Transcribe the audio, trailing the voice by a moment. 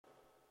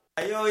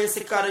Yo, you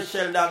see Carter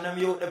Sheldon, them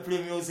youth they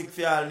play music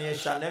for all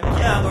nation. Them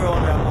can't go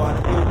around there, boy.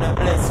 Them youth them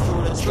blessed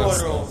through the throne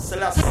room.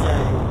 Selassie, you.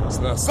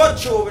 Go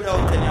through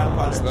without any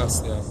apology.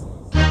 Selassie,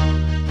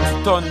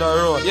 Thunder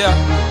Road, yeah.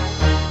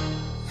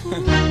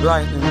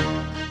 Lightning,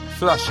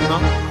 flash, you know.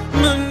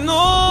 Me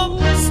know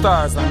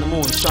stars and the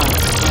moon shine.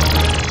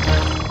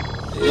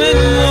 Me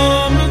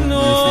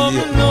know.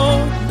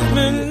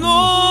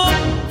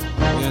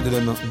 You ain't do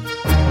them nothing.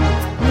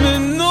 Me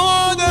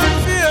know them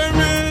fear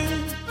me.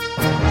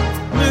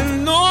 Me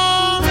know.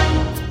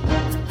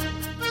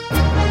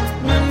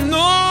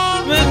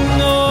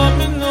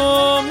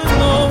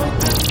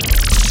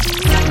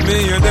 Me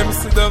hear them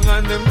sit down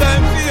and them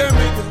time fear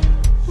me.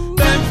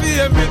 Time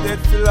fear me dead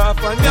feel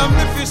off and yam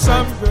the fish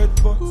and bread,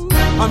 but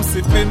I'm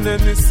sipping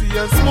Hennessy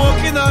and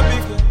smoking a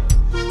big head.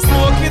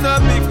 Smoking a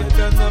big head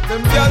and have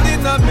them gyal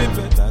in a me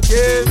bed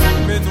again.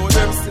 Me know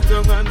them sit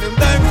down and them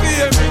time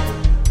fear me.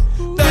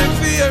 Time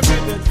fear me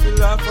dead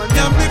feel off and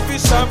yam the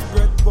fish and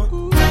bread, but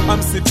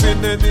I'm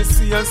sipping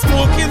Hennessy and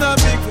smoking a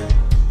big head.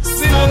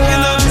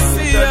 Smoking a big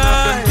head and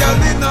have them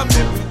gyal in a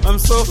me bed. I'm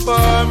so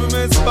far, me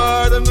miss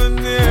far, them not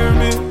near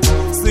me.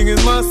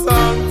 Singing my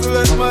song to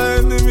let my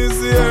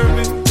enemies hear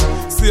me.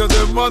 See how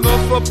them man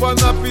up on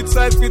a pit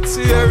side for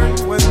cheering.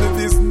 When the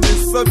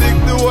business so big,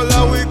 the whole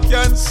of we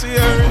can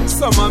share it.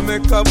 Some a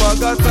make a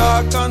bag of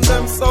talk and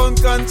them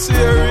sound can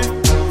cheer it.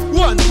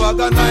 One bag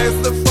of nice,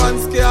 the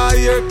fans can't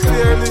hear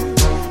clearly.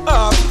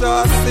 After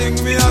I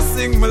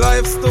sing my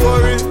life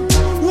story.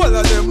 All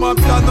of them a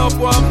plan up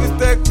one to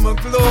take my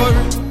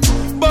glory.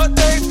 But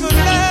they could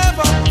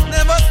never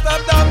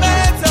stop the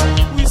matter.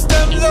 Wish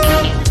them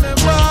love, give them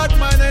hard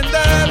mind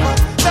endeavor.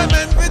 Them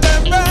envy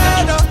them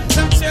brother,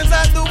 them change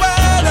like the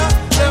weather.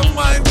 Them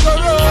mind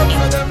corrupt,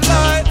 so them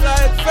light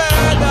like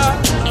feather.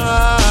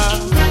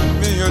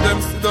 Me hear them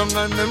sit down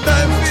and them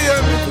time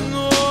fear me.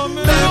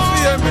 Time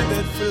fear me,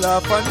 they feel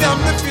off and yam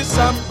the fish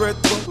and bread.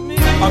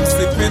 I'm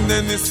sipping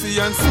Hennessy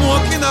and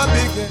smoking a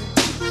big head.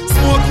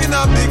 Smoking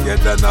a big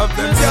head and have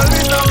them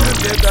yelling on the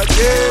bed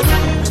again.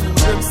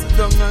 Them sit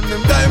down and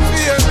them time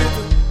fear me.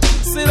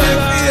 Time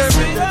fear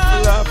me, they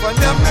feel off and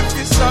yam the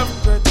fish and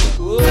bread.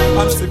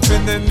 I'm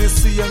sipping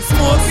Hennessy and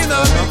smoking a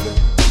big head.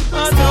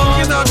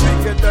 Smoking a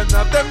big head and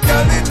have them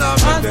yelling on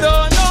the bed. I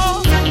don't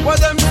know what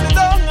them sit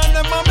down and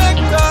them a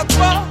make talk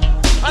for.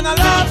 And I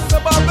laugh so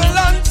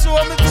Babylon show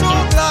me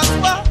true glass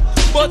bar.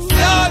 But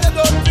see all the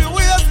dirty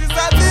ways is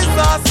a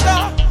disaster.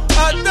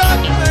 I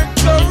don't make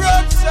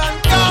corruption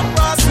can't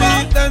pass.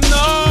 See them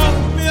now,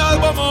 me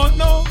album out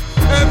now.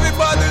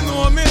 Everybody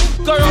know me.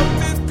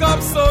 Corrupted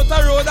cops out the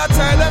road. I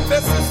try them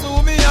best to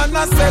sue me. And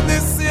I said the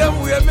same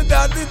way me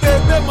daddy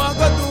did. Them a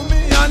go do me.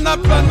 And I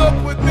plan up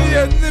with me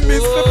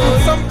enemies to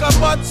put some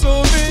copper to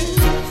me.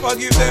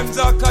 Forgive them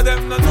Jack,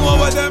 them not know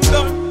what them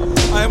done.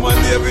 I'm a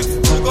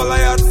David to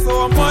Goliath,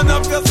 so I'm one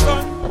of your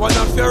son. One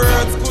of your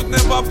words could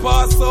never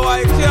pass, so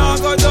I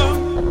can't go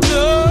down.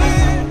 No,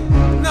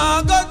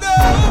 nah go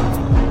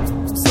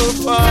down. So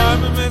far,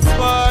 me miss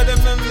far,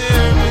 them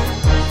near me.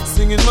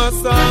 Singing my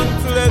song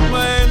to let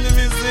my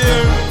enemies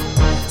hear me.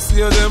 See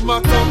how them a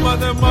come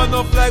and them man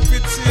up like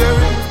it's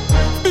cheering.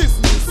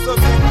 Business so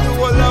big, the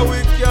whole of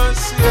we can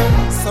share.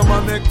 Some a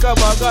make a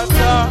bag of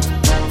talk,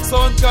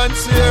 sound can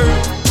cheer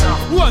it.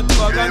 One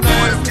bag of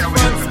nice, the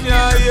fans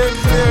can't hear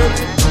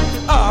clearly.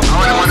 After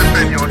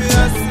me a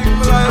sing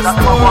like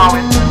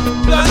story.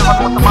 Blood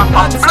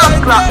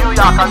clot, New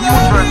York and New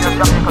Jersey,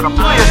 Jamaica, the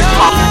play this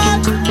pop.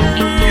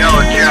 Yo.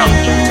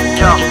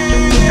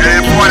 Yeah,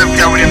 boy, them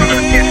can't win the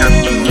station.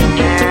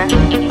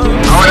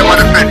 I only want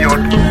to defend you.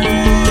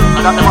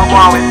 And that's them a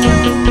go with.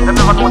 Them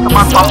never know the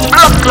man from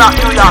Blood clot,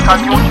 New York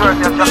and New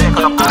Jersey,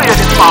 Jamaica, the play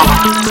this pop.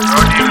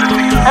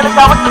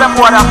 Anytime I see them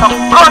boy, they have some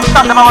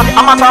gunshot, them a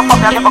matter of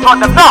fact, they never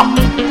got them now.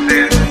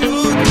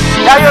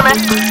 Yeah, you hear me?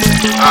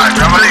 Alright,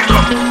 I'm a link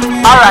up.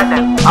 Alright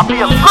then, I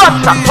feel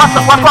gunshot.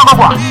 What's up,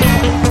 boy?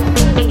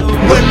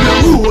 When we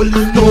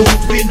rolling out,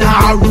 we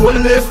now roll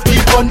left the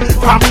gun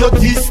from your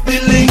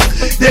distilling.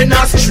 Then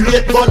a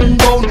straight gun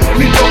down.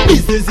 We no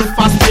business if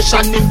a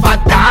station, if a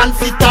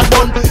dance it a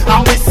done.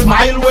 And we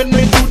smile when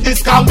we do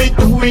this, cause we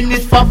doing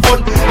it for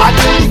fun. And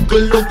the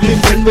little ugly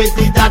friend we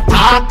did a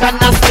talk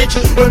and a sketch.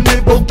 When we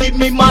go give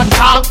me my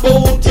talk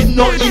about it,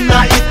 no in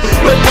a it.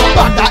 When no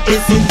bother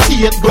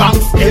hesitate,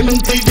 grams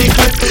empty the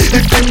clip.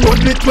 If him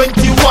only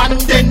 21,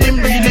 then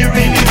him really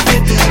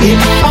fit.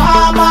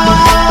 Informer,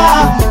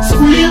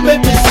 squeal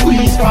baby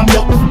squeeze from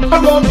your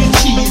around the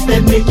cheese.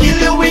 Then me kill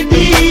you with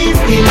these.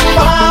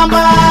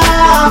 Informer,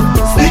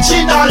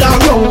 snitching all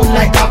around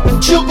like a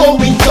picture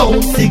going down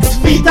 6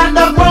 feet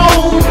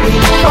underground.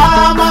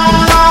 Informer,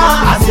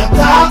 as you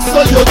talk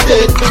so you're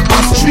dead,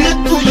 and straight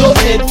to your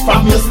head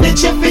from your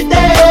snitching for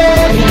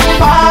dead.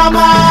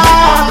 Informer,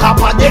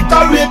 copper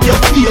decorate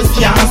your face,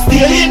 can't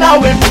stay in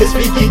our place.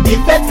 We get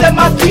defense them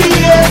a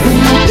clear.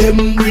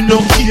 Them we no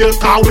care,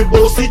 cause we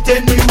boss it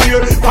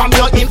anywhere. From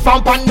your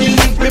inform and the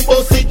link, we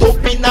boss it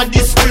up in a the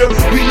square.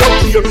 We no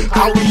care,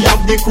 cause we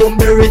have the chrome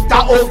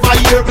beretta over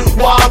here.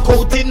 Walk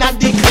out in a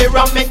the clear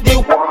and make the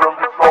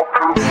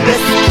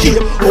let's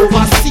came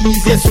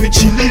overseas, yes, we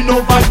chillin'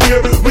 over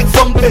here with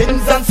some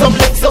Benz and some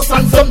Lexus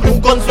and some new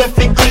guns we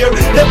fi clear.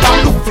 Them a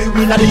look fi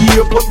win at the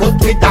airport, but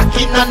we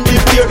docking and the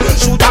fear.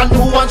 Shoulda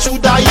know and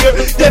shoulda hear.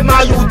 Them a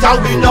youth a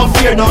we no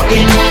fear, no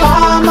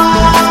informer.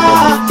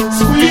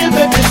 Squeeze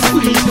baby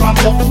squeeze from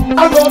the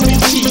around me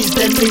cheese,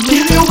 then we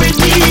kill you with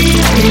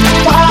these.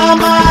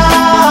 Informer,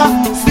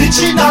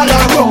 snitching all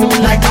around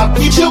like a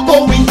picture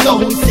going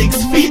down 6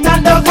 feet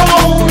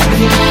underground.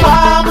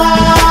 Informer,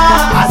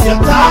 as you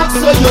talk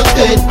so you're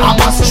dead, I'm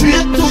a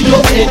straight to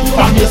your head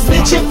from your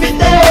snitching fi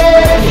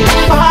dead.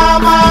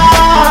 Informer,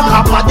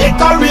 Papa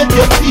decorate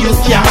your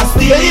face, can't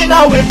stay in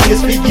our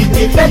place. We give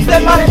the best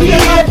them a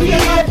head.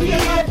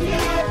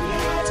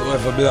 To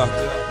every block,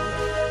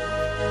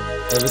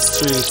 every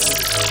street,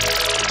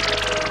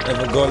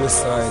 every gully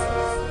side,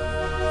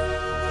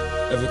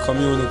 every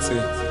community,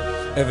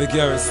 every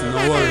garrison, no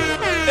worry,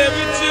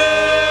 every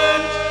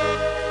church.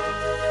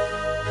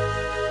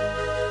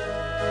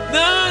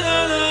 No, no,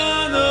 no,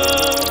 no,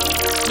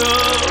 no.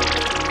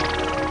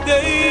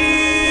 They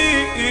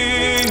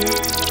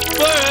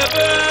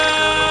forever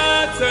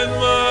turn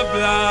my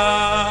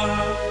blood.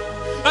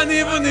 And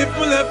even if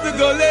we left the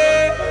gully,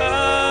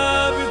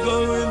 I'll be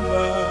going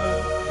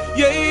back.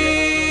 Yeah.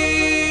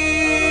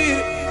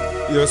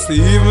 You see,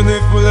 even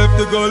if we left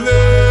the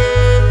gully,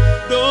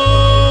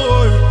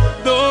 don't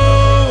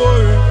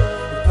worry,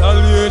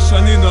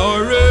 retaliation in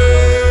our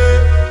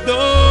way.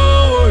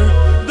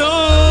 Don't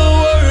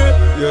worry.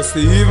 You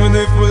see, even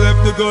if we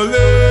left the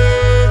gully,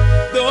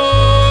 don't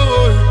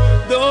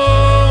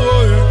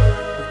worry,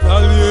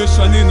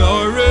 retaliation in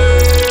our way.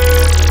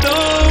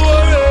 Don't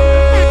worry,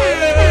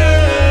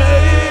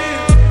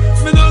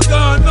 me not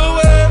gone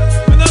nowhere,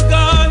 me not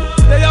gone.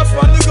 They up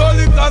on the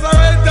gully 'cause I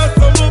read that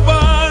from my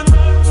band.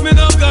 Me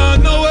not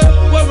gone nowhere,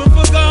 where me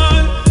for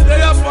gone.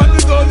 They up on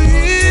the gully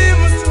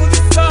even through the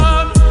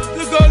storm.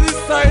 The gully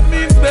side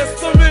means best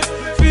to me.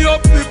 Free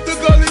uplift the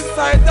gully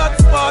side,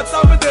 that's part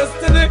of my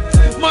destiny.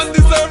 Man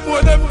deserve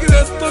more them give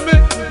this to me.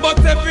 But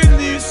every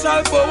knee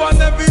shall bow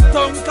and every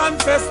tongue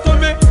confess to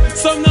me.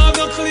 Some now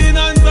go clean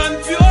hands and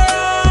pure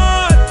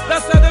heart.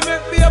 That's why they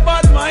make me a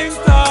bad mind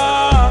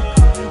talk.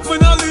 We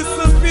not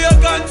listen to your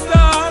gun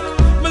talk.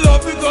 Me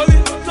love the gully,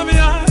 to me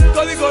heart,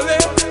 gully gully.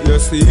 You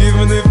see,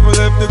 even if we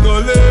left the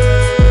gully,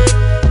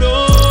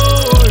 don't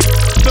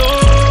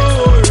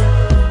worry,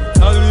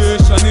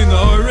 retaliation in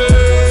our way.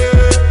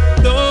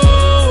 Don't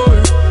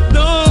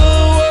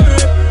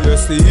worry. You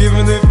see,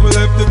 even if we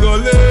left the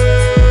gully,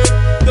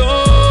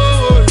 don't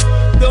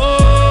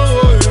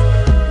worry,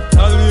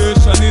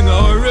 retaliation in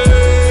our way.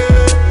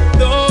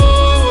 Don't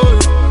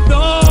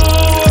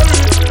worry,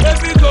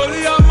 every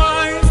gully of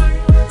mine.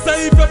 Say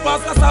if you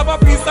pass us have a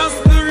piece and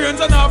see the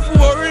range and have to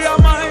worry of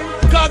mine.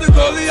 'Cause the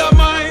gully of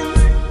mine.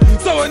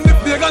 So when the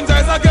pagan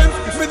tries against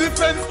me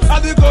defense, at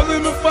the gully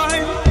me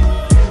find.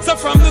 So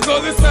from the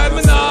gully side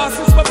me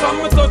narcissist, but from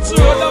me touch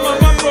road and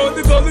mama proud,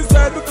 the gully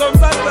side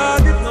becomes a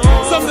target.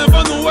 Some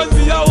never know when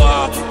we are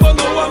walking, but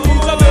now I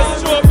meet a best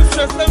show up,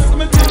 stress them to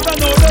me things I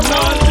know they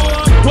want.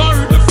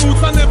 Worry the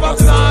fruits I never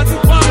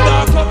planted, one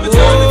dark up me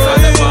journey,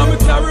 'cause they want me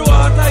carry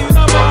water in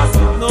a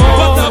basket.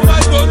 But if I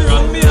done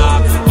wrong me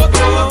ask, but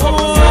now I come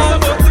and say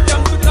about the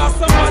gang because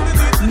somebody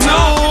did.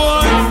 Now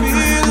I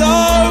feel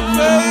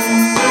okay.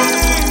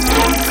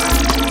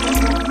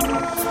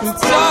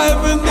 It's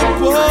time in the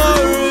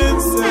pouring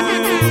say.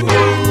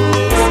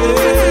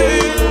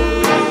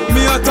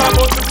 Me a talk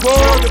about the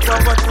poor, the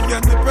poverty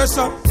and the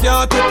pressure.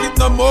 Can't take it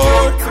no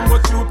more, too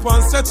much youth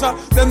and stretcher.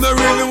 Them no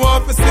really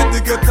want to see the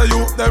ghetto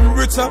youth, them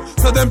richer.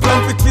 So them plan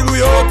to kill we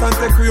out and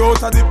take we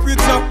out of the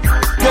picture.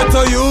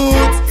 Ghetto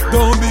youth,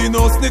 don't be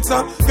no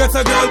snitcher. Get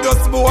a girl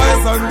just be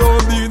wise and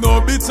don't be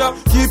no bitcher.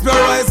 Keep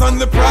your eyes on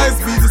the prize,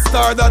 be the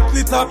star that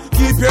glitter.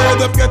 Keep your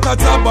head up, get a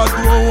job, but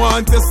don't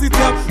want to sit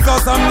here.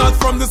 'Cause I'm not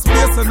from this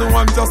place and no,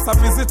 I'm just a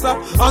visitor.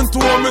 And to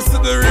me see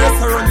the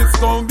race, I run it,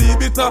 don't be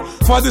bitter.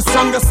 For the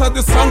strongest of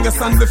the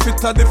strongest and the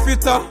fitter, the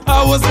fitter.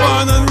 I was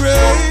born and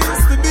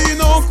raised to be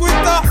no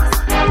quitter.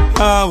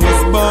 I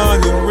was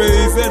born and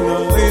raised in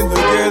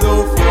the ghetto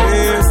for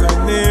years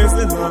and years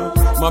and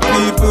my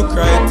people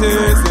cry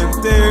tears and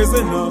tears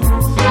and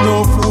no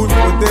food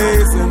for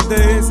days and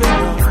days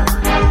and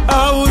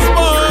I was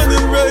born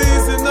and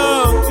raised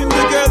in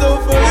the ghetto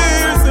for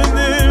years and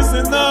years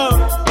and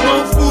no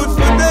food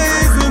for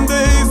days and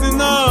days and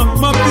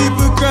my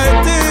people cry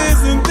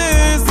tears and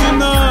tears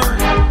and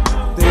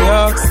they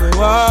ask so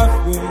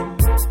often.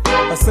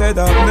 I said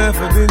I've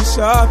never been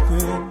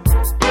shopping.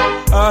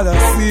 All I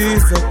see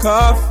is a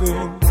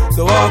coffin.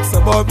 The walks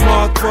about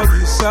Mark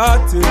body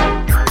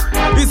shotting.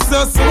 It's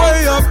just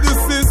way of the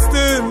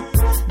system.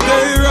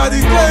 They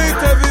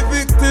eradicate every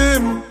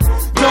victim.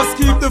 Just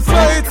keep the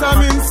fight,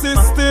 I'm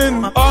insisting.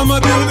 All my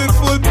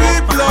beautiful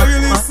people, are you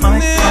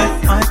listening?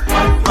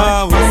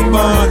 I was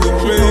born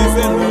and raised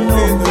in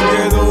the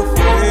ghetto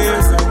for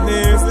years and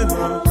years and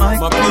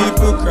my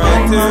people cry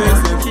tears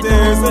and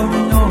tears and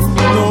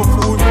no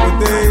food for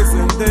days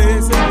and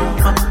days and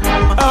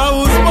I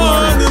was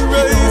born and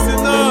raised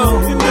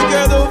in the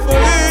ghetto for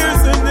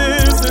years and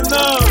years and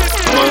no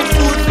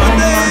food for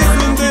days.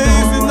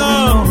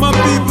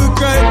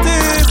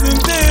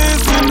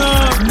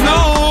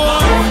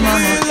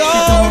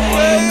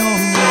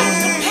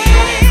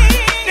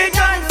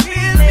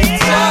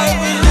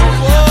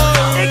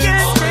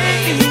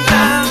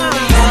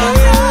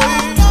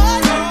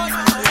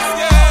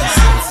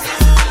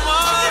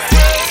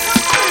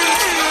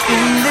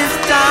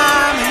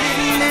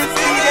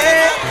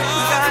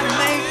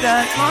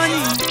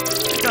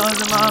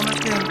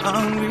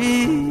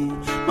 hungry.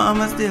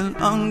 Mama still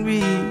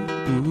hungry.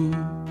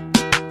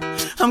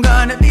 I'm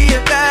gonna be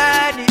a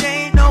dad, it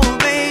ain't no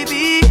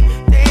baby.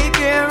 Take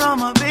care of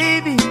my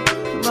baby.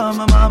 But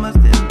my mama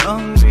still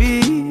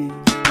hungry.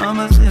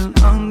 Mama still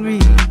hungry.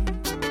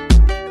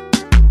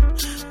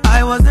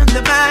 I wasn't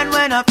the man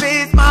when I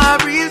faced my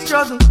real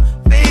struggle.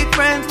 Fake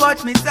friends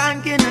watch me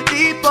sink in a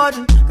deep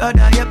puddle. God,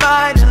 I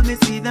abide, help me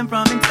see them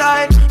from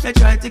inside. They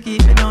try to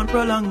keep me down,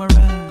 prolong my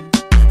ride.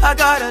 I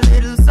got a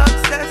little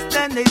success,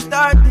 then they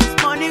start this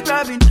money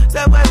grabbing.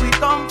 Say where we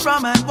come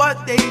from and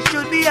what they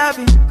should be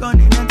having.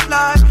 Gunning and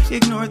slide,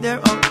 ignore their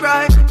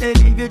outcry. They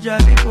leave you dry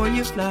before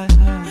you fly.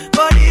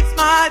 But it's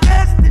my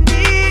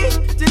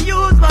destiny to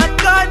use what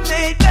God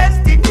made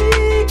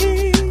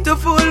destiny to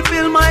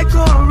fulfill my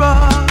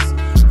chorus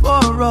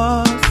for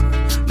us.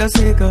 The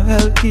sake of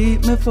help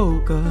keep me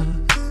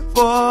focused.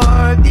 For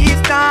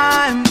these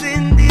times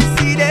in this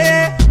city,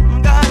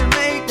 I'm gonna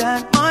make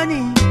that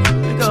money.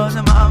 Because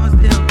the mama's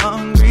still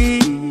hungry.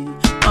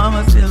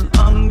 Mama's still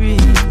hungry.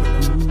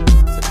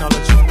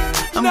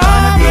 I'm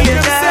gonna be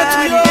a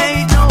dad,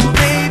 ain't no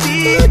baby.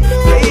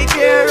 Take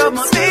care of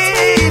my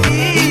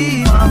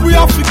baby. Mama, we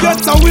have to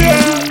get away.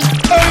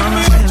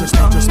 Mama's still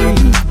hungry.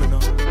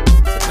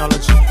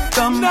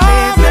 Come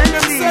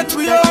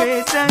presently,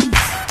 present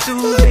to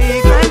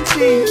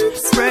vacancy.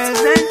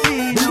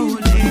 Presently, no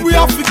late. We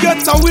have to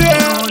get away.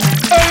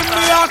 Hey,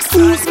 me ask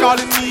who's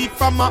calling me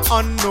from an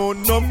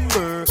unknown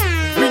number.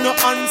 We no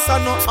answer,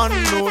 no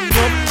unknown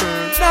number.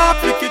 Nah,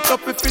 pick it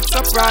up if it's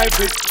a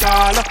private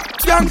call.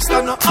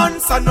 Youngster, no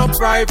answer, no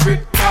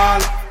private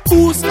call.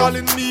 Who's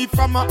calling me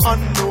from an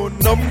unknown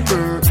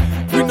number?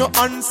 We no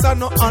answer,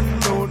 no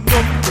unknown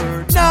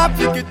number. Nah,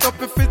 pick it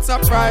up if it's a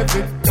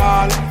private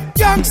call.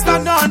 Youngster,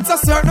 no answer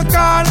certain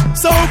call.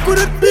 So could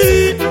it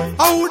be?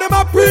 How them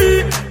a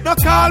pre? No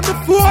call me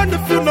phone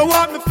if you know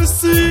what me for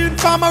seen.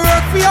 Farmer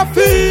work for your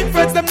feet.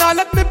 Friends them not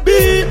let me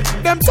be.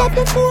 Them top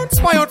the phone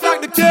spy out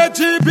like the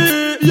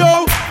KGB.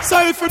 Yo, so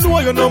if you know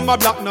your number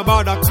block, no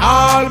bother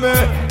call me.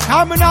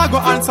 Call me now go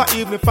answer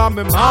even if I'm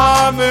me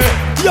mommy.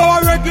 Yo,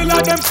 a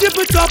regular them skip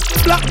it up.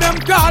 Block them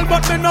call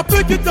but me no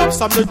pick it up.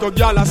 Some little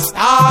girl a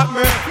start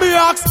me. Me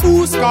ask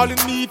who's calling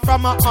me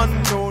from an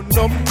unknown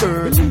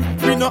number.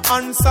 We no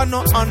answer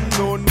no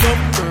unknown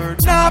number.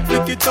 Nah,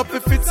 pick it up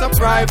if it's a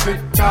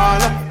private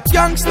call.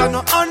 Youngster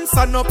no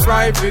answer no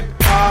private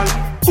call.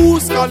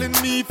 Who's calling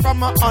me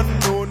from an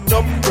unknown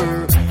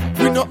number?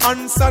 We no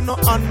answer no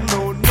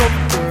unknown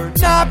number.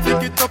 Nah,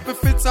 pick it up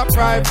if it's a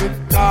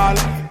private call.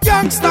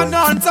 Youngster no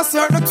answer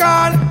certain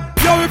call.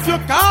 Yo, if you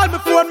call me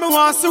phone, me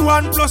want to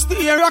 1 plus the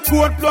area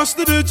code plus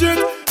the digit.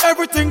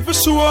 Everything for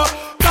sure.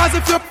 Cause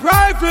if you're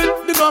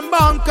private, the number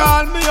and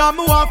call me and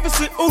me want to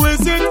see who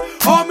is it.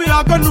 How me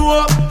I gonna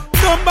know?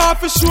 Number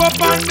for show up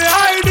on the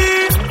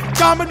ID.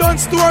 Cause me don't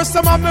store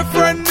some of my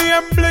friend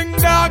name Bling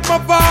Dog. My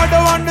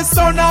father and the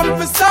son of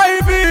my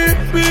Ivy.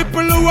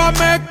 People who I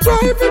make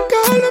private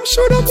call them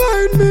should have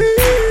find me.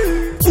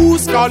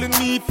 Who's calling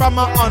me from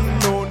an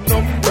unknown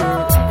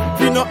number?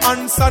 We no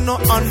answer no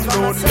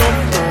unknown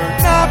number.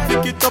 Nah,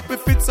 pick it up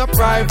if it's a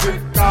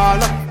private call.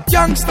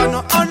 Youngster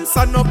no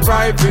answer no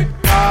private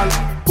call.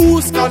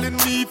 Who's calling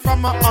me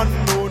from an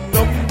unknown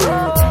number?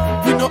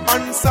 We no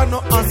answer no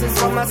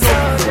unknown number.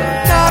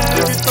 Nah,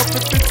 pick it up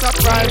if it's a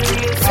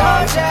private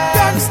call.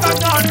 Youngster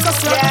no answer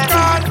certain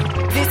call.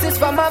 This is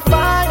for my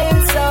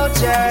fallen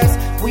soldiers.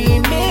 We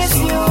miss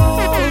you.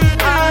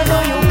 I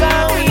know you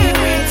got we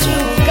with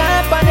you.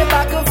 Got on the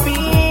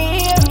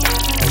battlefield.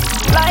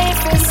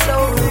 Life is so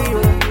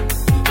real.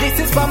 This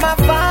is for my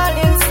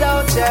fallen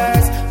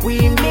soldiers. We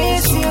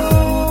miss you.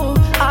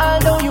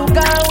 Although you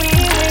got we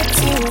with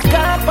you.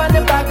 Got on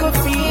the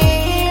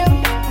battlefield.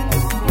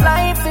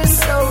 Life is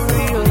so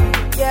real.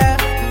 Yeah.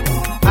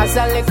 As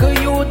a little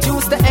youth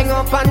used to hang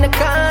up on the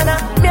corner.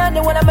 Me and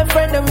the one of my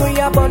friends and we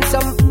are on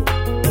some.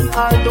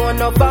 Although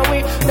no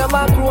we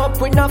never grew up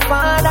with no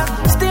father.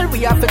 Still we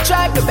have to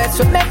try the best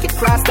to make it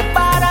cross the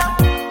border.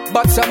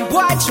 But some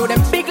boy show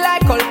them big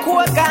like Hulk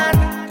Hogan.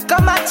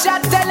 Come and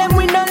chat, tell them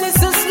we no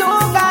listen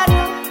slogan.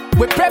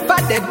 We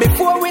prepare dead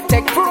before we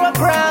take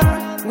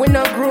program. We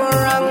no grow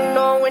wrong,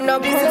 no, we no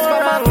grow wrong. This is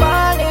for my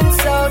fallen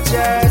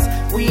soldiers.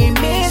 We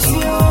miss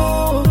you.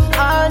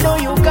 I know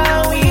you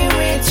got we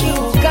with you.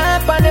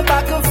 Camp on the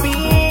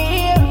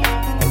battlefield.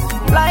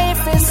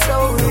 Life is so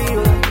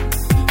real.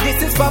 This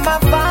is for my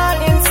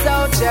fallen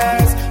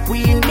soldiers. We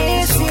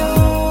miss you.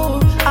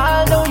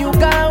 I know you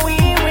got we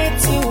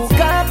with you.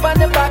 Camp on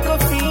the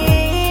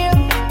battlefield.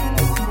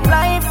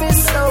 Life is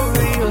so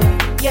real.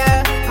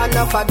 Yeah,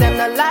 enough of them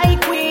not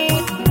like we.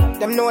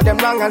 Them know them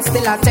wrong and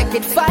still I take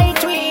it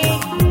fight we.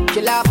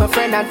 Kill off a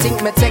friend and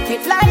think me take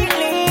it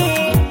lightly.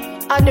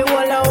 And the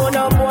whole I own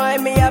up boy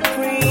me a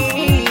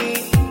free.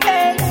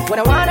 Hey, when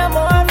I want a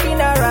more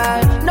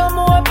funeral, no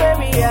more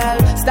burial.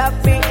 Stop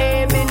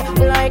behaving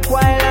like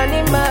wild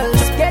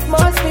animals. Get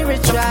more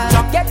spiritual,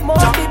 get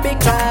more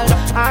biblical.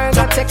 I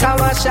gotta take a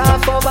wash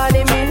off over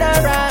the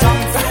mineral.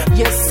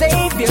 You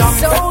save your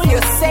soul,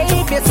 you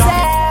save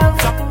yourself.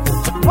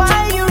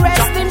 Why you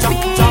rest in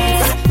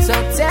peace? So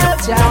tell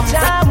Jah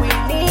Jah we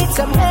need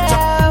some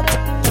help.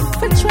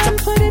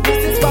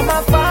 This is for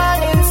my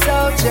fallen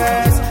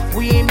soldiers.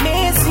 We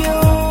miss you.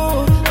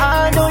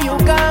 Although you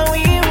gone,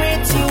 we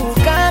with you.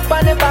 Camp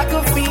on the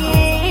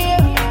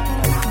battlefield.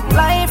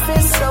 Life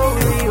is so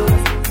real.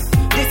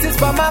 This is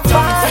for my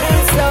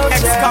fallen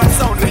soldiers.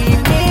 We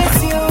miss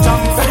you.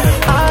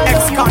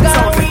 Although you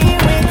gone, we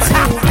with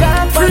you.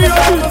 Camp on the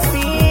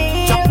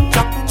battlefield.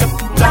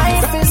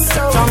 Life is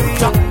so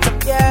real.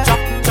 Yeah.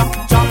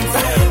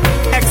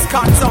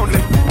 Ex-cons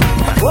only.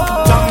 Whoa.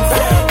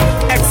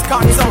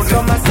 Ex-cons only.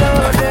 For my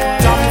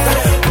soldiers.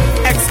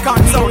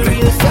 Ex-cons only.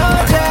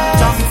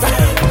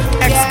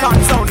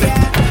 Ex-cons only.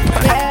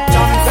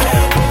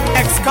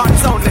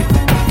 Ex-cons only.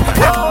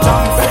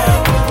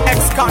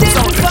 Ex-cons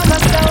only.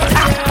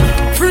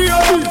 Free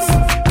us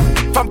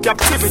from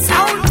captivity.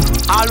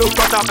 All who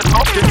cut off and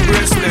up the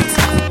bracelets.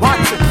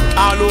 Watch it.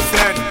 All who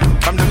fled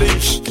from the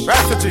leash.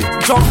 Refugee.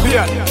 Jump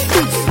here.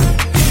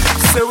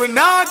 Say we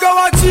now go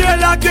to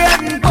jail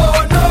again.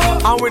 Oh no.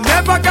 And we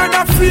never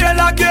gonna feel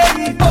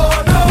again.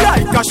 Oh no.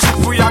 Like a ship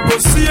we are go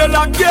sail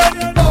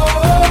again.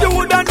 Oh. You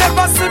woulda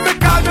never see me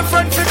call me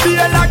friend for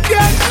bail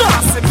again.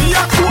 Nah, see me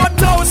a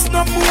courthouse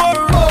no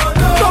more. Oh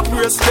no. No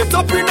bracelet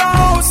up in the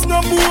house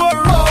no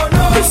more. Oh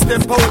no. Me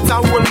step out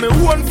and hold me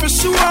one for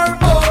sure.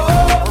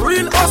 Oh.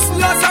 Real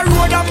hustlers a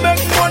road and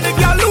make money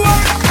galore.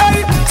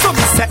 Hey, so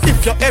me say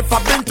if you ever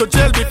been to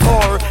jail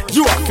before,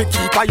 you have to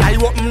keep a eye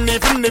open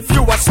even if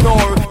you a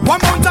snore.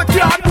 One mount a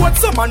cardboard,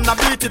 some man a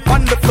beat it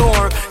on the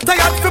floor.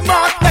 Tired for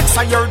mark X,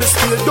 I hear the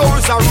steel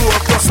doors are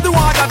rope. Plus the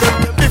one of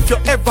them, if you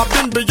ever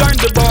been behind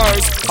the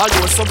bars, I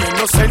know some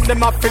innocent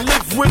them have to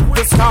live with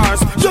the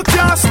stars. You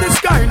can't sneak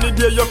sky any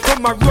day you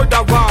come a road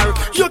a war.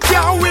 You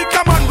can't wake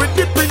a man with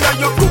dip in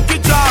your cookie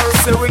jar.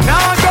 Say we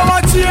now go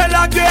to jail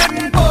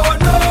again. Oh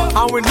no.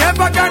 And we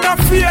never gonna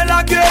feel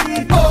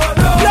again. Oh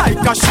no.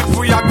 Like a ship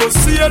we a go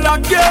sail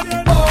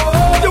again.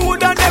 Oh. You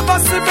woulda never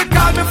see me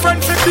call me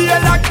friend for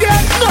bail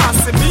again. Nah,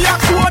 see me a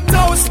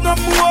courthouse no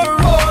more.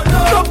 Oh no.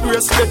 No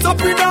bracelet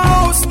up in the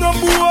house no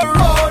more.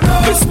 Oh no.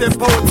 Me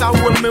step out and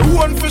hold me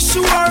one for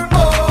sure.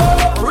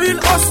 Oh. Real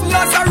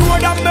hustlers a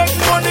road and make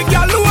money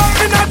galore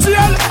in a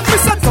jail. Me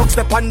say touch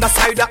step on the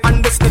side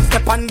and the stick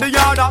step on the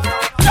yard.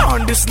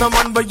 Can't this no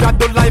man but you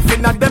do life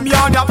in a them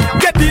yard.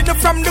 Get in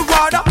from the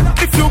water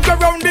if you go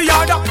round the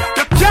yard.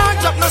 You can't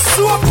drop no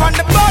soap on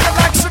the border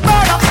like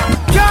Shibata.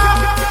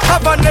 Can't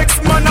have a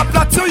next man a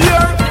plot to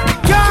hear.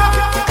 Can't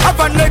have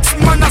a next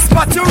man a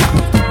spot you.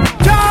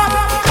 Can't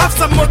have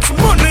so much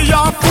money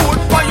and food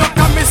for your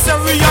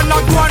commissary and a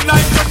go on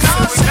like the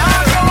town.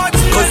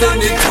 Cause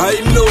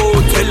anytime no,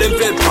 tell them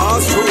they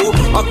pass through.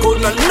 I could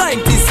not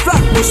 90s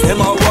flat push them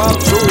a walk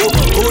through.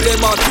 Who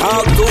them a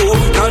talk to,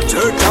 not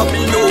church up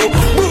in no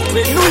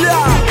Brooklyn, New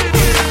York.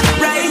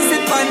 Rise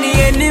it on the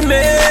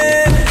enemy.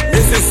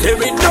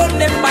 Necessary done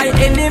them by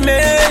enemy.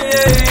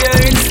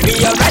 Me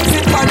a rise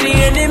it on the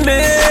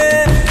enemy.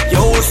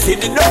 Yo, see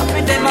the dog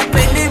with them up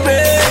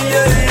anyway.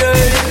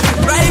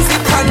 Rise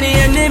it on the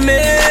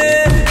enemy.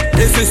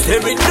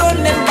 Necessary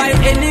done them by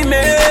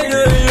enemy.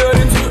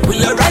 We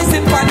are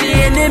rising for the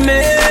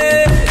enemy.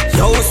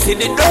 Yo, see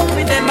the dog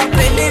with them up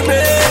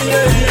anyway.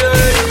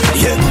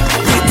 Yeah,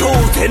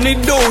 without any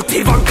doubt,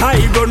 if a guy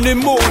run the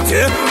mouth,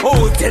 yeah.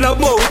 Out in a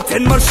boat,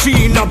 and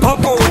machine a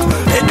pop out.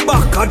 Head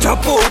back a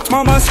drop out,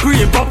 mama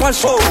scream, papa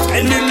shout.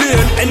 Any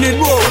lane, any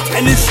road,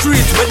 any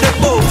street with the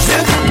boat,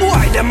 yeah.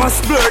 Why them a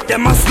splurt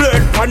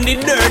on the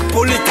dirt.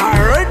 Pull it and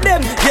hurt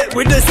them, get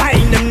with the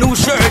sign, them new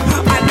shirt.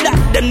 And that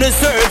them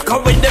deserve,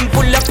 cause with them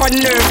pull up a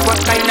nerve.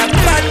 What kind of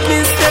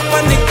madness step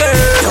on the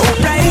curve? Yo,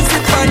 rise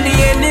it on the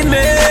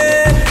enemy.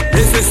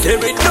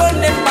 Necessary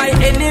done them by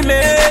enemy.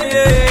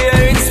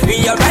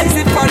 We are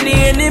rising for the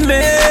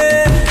enemy.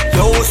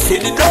 Yo, see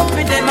the dog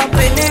with them up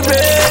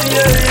anyway.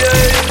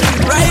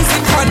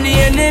 Rising for the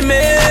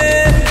enemy.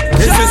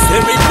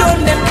 Necessary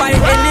done them by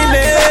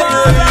enemy.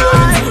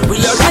 We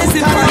are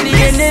rising for the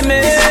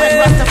enemy.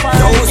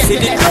 Yo, see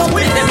the dog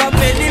with them up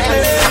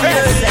anyway.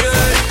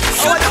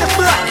 Shut up,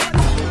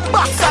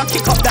 box and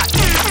kick up that.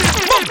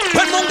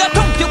 When Munga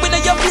thump you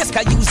in your face,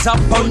 can use a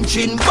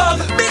punching bag.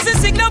 Busy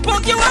signal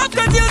punk you out,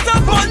 can use a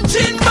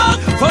punching bag.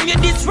 From your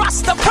this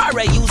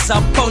Rastafari, use a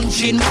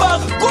punching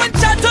bag. Good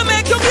chat to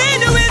make you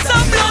bleed with a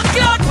blood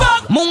clot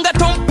bag. Munga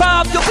thump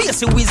off your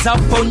face, you is a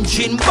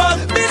punching bag.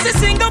 Busy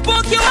signal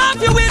punk you out,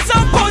 you is a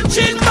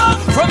punching bag.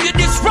 From your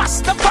this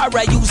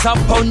Rastafari, use a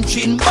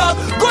punching bag.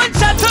 Good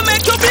chat to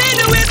make you bleed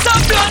with a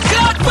blood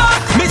clot bag.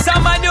 Miss a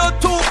man, you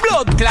too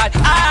blood clot.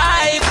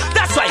 Aye,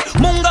 that's why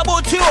Munga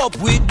bout you up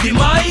with the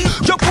mic.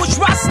 You push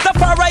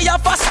Rastafari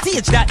off a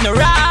stage that no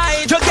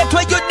right. You get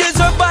what you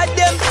deserve by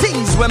them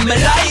things when me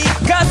like.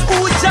 Cause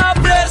who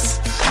job bless,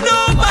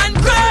 no man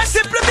curse.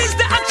 Simply means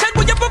the action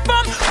when you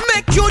perform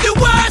make you the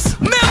worst.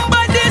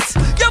 Remember this,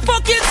 your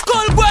fucking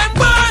skull going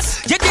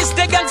burst. You this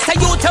the gangster,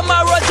 you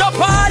tomorrow drop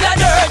all the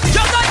dirt.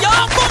 You got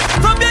your book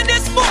from your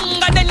this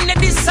Munga, then you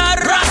this a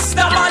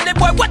Rasta. Man, the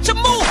boy watch you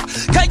move,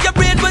 cause your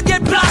brain will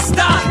get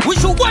plaster. We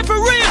should work for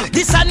real,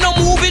 this a no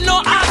movie,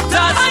 no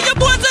actors. And your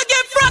boys will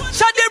get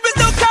fractured, there is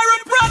no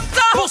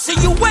chiropractor. Pussy,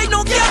 you ain't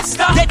no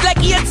gangster. Dead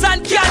like AIDS and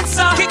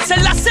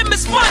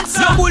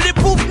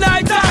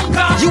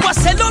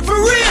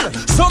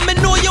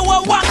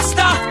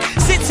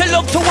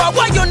to war,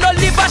 why you no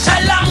live a Sri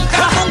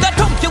Lanka? I'm gonna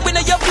thump you in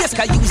your face,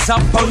 cause you's a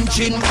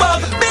punching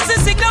bug.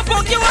 Business signal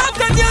fuck you up,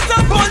 cause you's a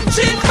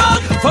punching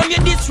bug. From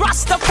your this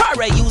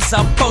Rastafari, you's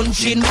a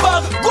punching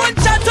bug. Good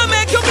chat to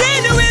make you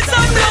bleed with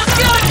some blood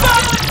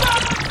bug.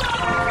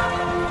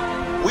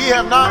 We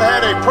have not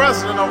had a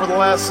president over the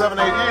last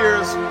 7-8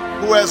 years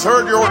who has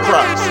heard your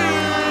cries.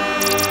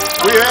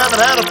 We haven't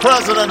had a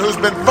president who's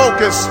been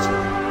focused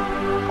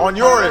on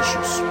your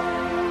issues.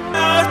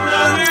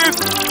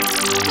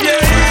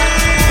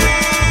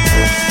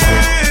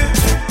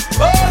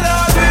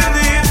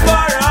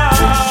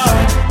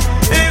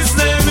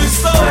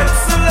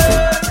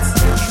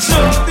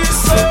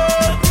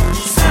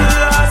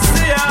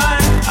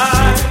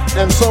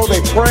 And so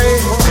they pray.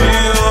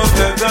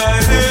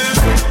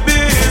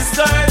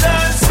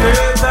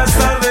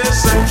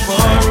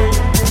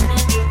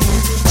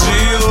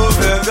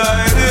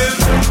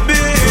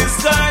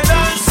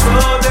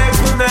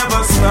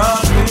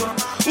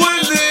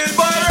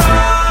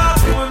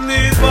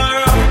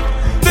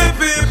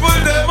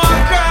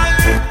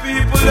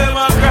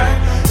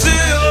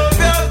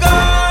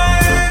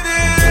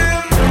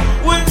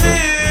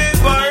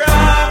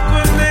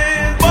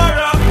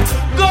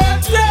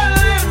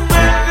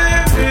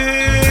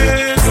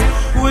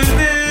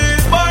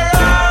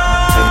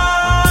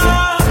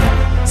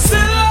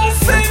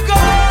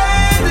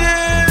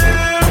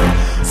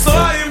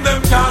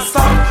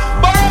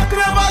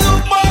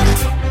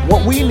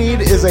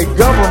 Is a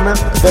government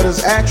that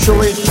is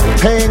actually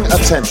paying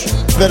attention,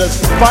 that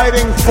is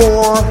fighting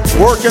for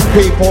working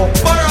people.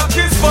 Barack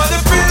is for the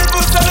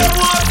people, so they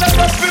want to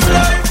live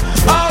life.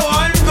 I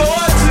want to go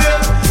to jail.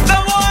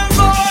 They want to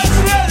go to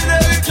jail.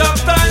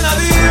 Helicopter in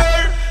the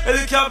air,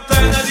 helicopter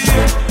in the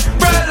air.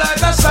 Bright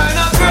like a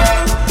China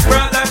girl,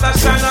 bright like a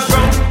China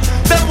girl.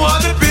 They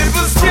want the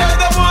people scared,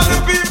 they want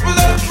the people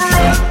left for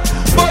run.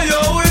 But yo,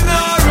 we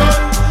not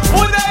run.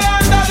 We they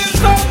under the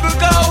sun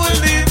because we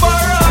need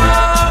Barack.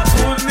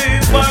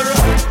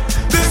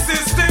 The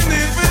system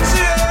needs to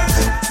change.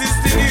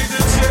 System needs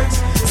to change.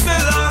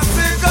 Still I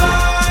say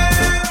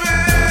guide me.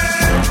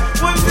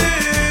 We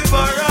need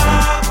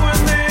Barack. We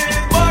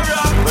need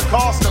Barack. The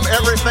cost of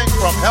everything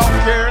from health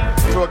care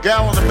to a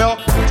gallon of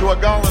milk to a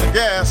gallon of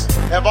gas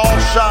have all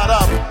shot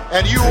up,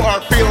 and you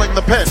are feeling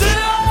the pinch. I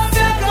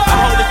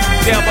hold it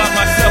down by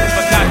myself if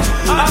I got to.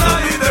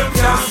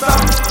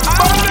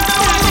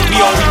 We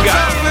all we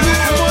got.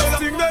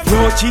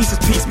 Lord Jesus,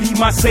 peace be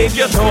my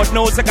savior. Lord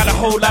knows I got a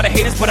whole lot of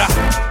haters, but I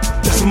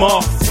dust them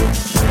off.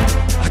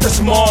 I dust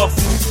them off.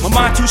 My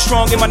mind too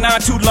strong and my nine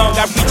too long.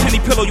 I reach any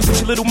pillow, you put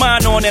your little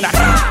mind on, and I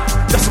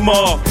dust them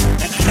off.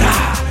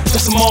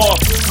 Dust them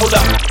off. Hold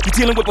up, you're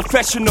dealing with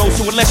professionals,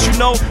 so unless you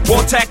know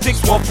war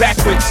tactics, walk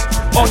backwards.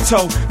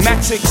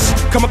 Automatics,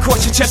 come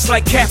across your chest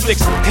like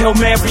Catholics. Hail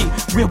Mary,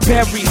 real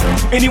Barry.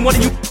 Any one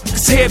of you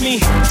hear me?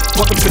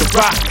 Welcome to the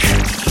rock.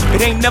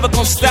 It ain't never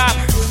gonna stop.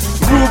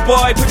 Rude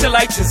boy, put your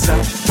lighters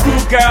up.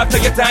 Rude girl,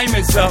 throw your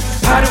diamonds up.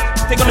 How do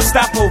they gonna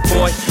stop, old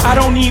boy? I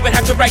don't even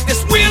have to write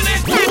this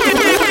wheeling.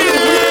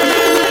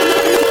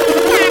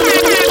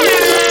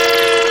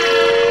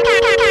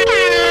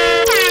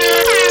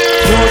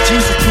 Lord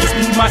Jesus, peace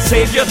be my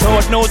savior.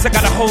 Lord knows I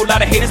got a whole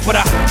lot of haters, but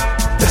I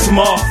dust them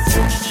off.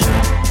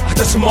 I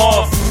dust them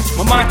off.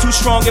 My mind too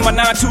strong and my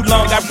nine too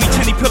long. I reach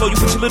any pillow, you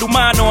put your little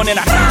mind on, and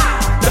I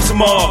dust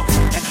them off.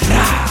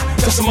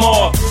 Dust them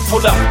off.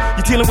 Hold up,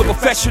 you're dealing with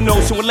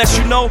professionals, so unless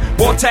you know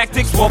war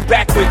tactics, walk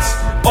backwards.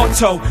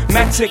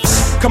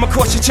 Automatics, come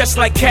across your chest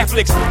like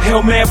Catholics.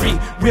 Hail Mary,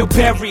 real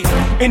Barry.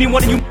 Any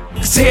one of you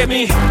hear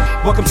me?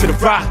 Welcome to the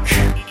rock.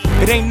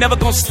 It ain't never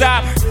gonna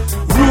stop.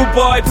 Rude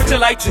boy, put your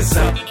lighters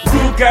up.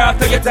 Rude girl,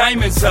 throw your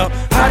diamonds up.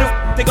 How do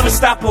they gonna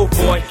stop, old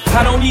boy?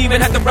 I don't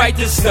even have to write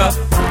this stuff.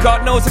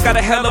 God knows I got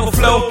a hell of a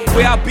flow.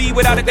 Where I'll be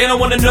without it, they don't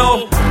wanna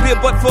know. Be a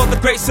but for the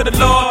grace of the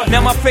Lord.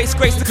 Now my face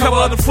grace to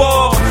cover the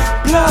fall.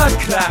 Blood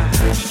clot.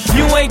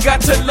 You ain't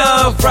got to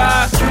love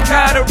rock. You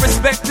gotta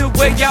respect the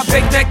way y'all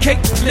bake that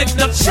cake,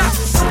 lift up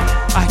shots.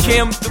 I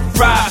am the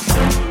rock.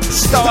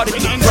 Started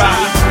the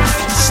rock.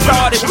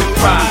 Started the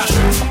rock.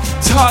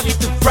 Target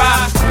the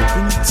rock.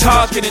 When you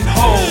target and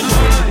hold.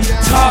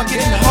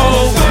 Target and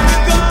hold.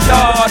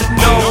 Y'all to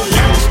know.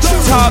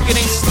 Target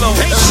ain't slow.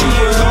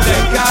 Shield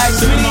that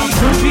guides me.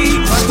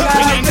 Beats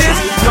like this.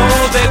 No,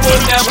 they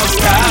will never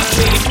stop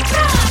me.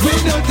 We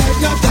don't take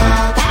no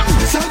talk.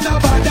 So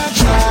nobody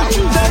try.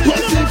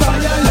 Let's live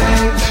on your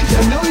lane.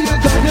 You know you're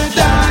gonna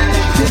die.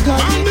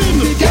 Because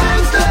the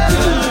gangster.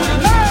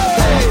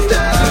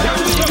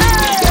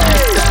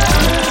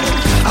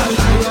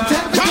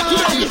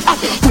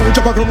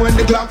 When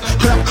the clock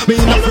clap, me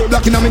in a full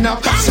block in a me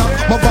knock.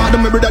 My father,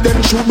 my brother,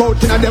 them shoot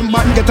bout in a them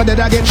man get a dead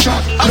again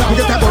shot. Me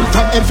get a gun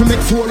from head fi make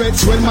 4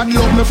 heads. When man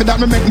love me for that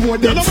me make more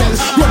dead cells.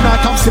 When I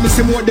come see me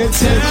see more dead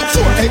cells.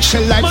 4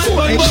 eggshell like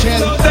 4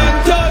 eggshell.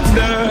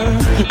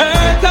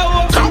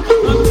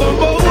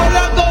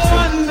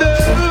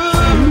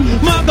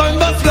 My gun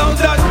bust down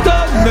that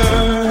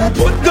thunder.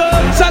 Put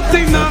gunshots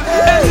in the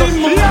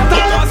enemy.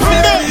 That was me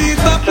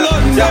piece of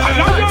plunder. And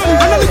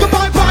a little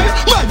bye-bye,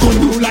 my gun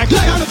do like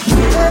lion.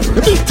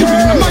 Beat him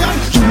in my hand,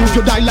 you move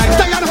your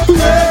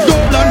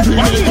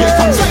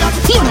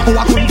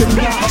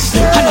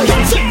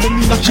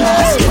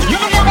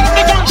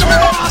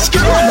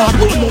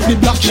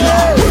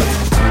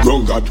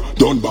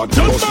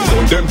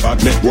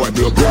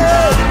gun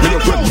bag. Me no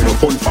plan, me no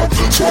fun fact.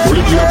 So I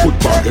bullet me a put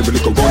back, every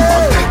little gun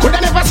bag. Could I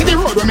never see the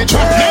road when me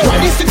track? Why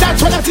is the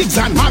dance when I tigs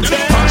and mags?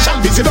 Partial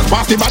busy, just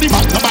pass the body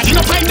back. Nobody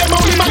no find them,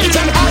 only money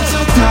and hands.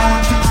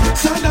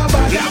 So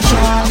nobody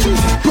try.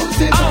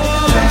 Put it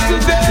on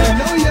today. You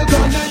know you're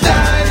gonna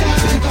die.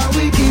 Because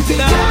we keep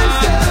it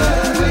gangsta.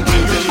 We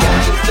keep it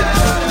gangsta.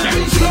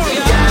 We keep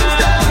it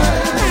gangsta.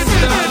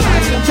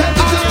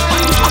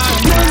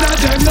 None of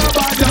them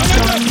nobody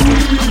done.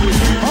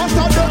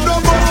 After them no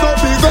must no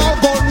bigger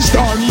gun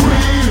stand.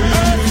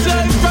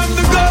 Straight from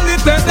the gully,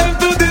 take them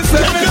to the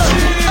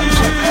cemetery.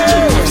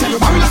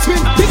 Barrel of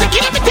spin, this a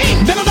kill everything.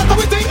 Then another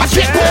we think, a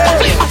straight to the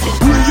flame.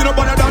 We you know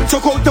better than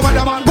choke out the man.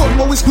 Gun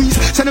when we squeeze,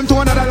 send them to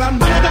another land.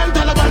 Better than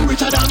Taliban,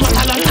 richer than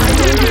Matalan.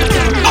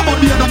 About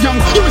the other young,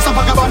 you is a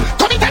vagabond.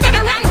 Come into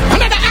another run,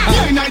 another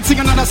act. You night sing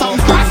another song.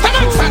 Pass the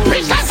man, stand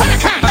preach like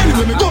Sarah.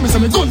 Anyway, me go, me say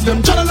me guns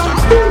them, chalalong.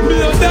 Me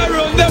on the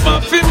run, them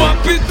a fi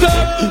map it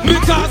up.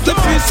 Because the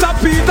fish a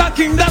Peter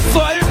King, that's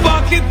why he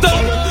back it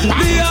up.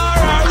 The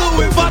R.R.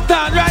 Louis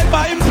Vuitton right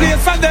by him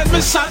place and then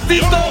me shot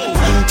it up.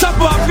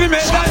 Chop off him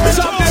head and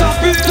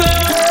chop it up.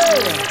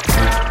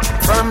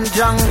 From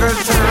jungle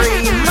to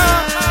Rima,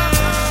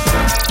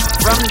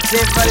 from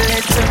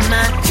Tivoli to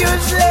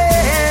Matthews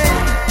Lane.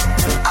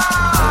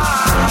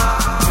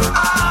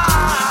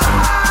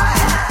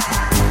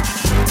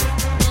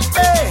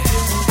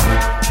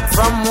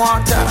 From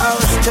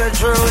Waterhouse to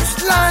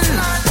Jerusalem,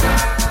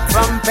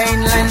 from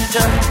Painland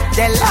to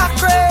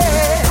Delacre.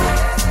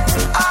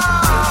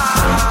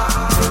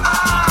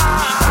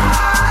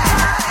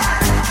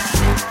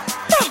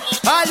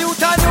 All you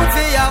can do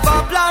fi have a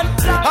plan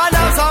and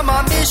have some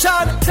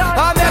ambition.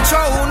 And make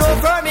sure who know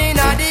firm in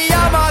the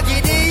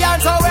Yamagidian.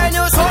 So when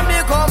you son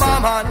become a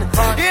man,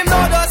 him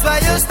know just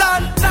where you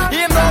stand.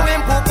 Him know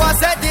him Papa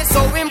said it,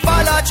 so him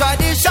follow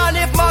tradition.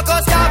 If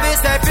Marcus Garvey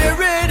say fi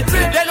read,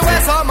 then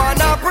where some man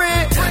a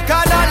pray.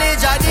 Cause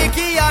knowledge are the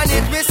key and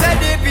it we set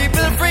the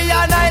people free.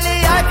 And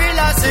highly high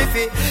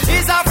philosophy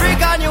is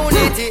African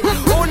unity.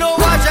 Who know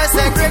what just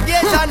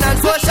segregation and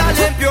social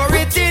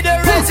impurity. The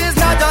race is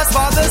not just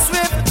for the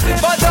swift,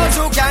 but those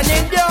who can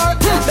endure.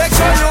 Make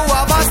sure you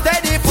have a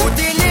steady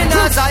footing in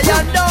a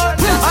Zion door.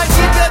 And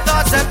keep your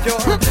thoughts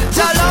pure.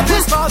 Your love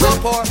is for the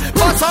poor.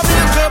 But some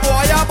little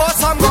boy about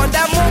some gun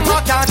them who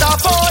can't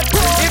afford.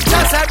 If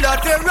just a blood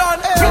will run,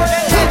 the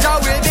danger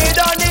will be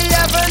done. The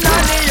heaven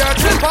and the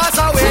earth will pass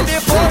away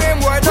before him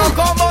word don't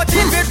come out.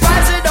 If it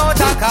passes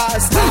without a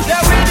cost,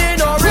 there will be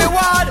no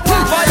reward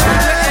for you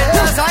to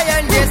enter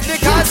Zion gates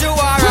because you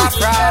are a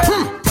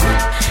fraud.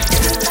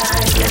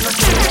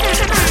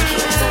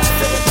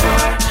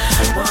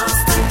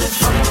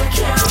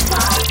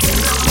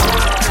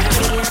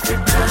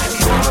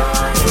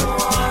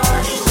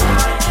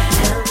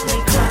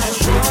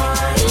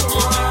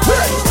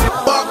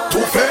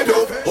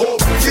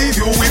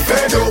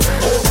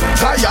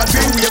 Tired we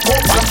wake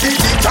up and see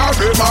the car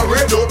them a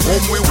red up.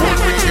 Home we won't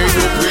we head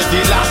up with the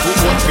last too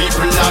much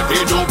people are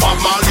dead up. And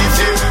Mali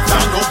say,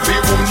 stand up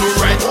people no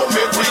right up,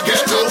 make we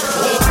get up.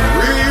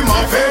 Rima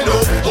fed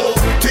up,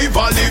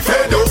 Tivoli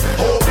fed up.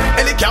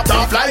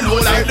 Helicopter fly low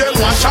like them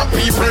wash up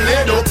people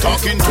laid up.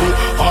 Talking to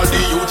all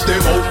the youths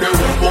them out there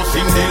who bust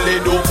in the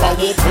lead up. I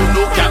won't pull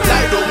no cat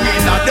lie down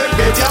in a them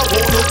bed ya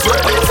won't look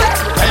ready.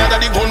 Tired of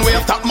the gun way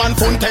of top man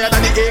phone, tired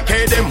of the AK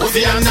them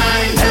pussy and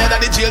nine. Tired of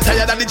the jail,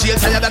 tired of the jail,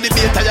 tired of the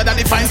bait, tired of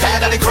the fine,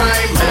 tired of the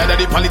crime. Tired of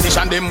the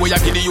politician them way I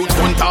give the youth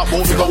gun talk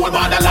about we go all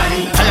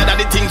borderline. Tired of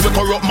the things we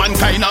corrupt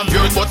mankind and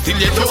pure, but still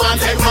yet you want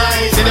take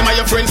mine. Say them are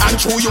your friends and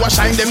true, you a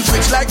shine them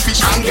switch like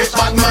fish and get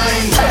bad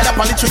mind. Tired of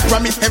politics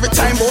promise every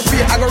time both we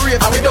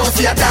aggravate and we don't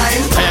see a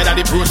dime. Tired of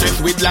the process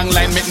with long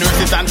line make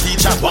nurses and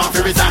teachers want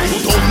to resign.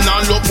 2000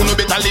 and look, you no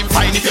better live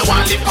fine if you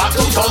want live past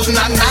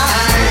 2009.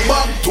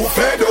 Back to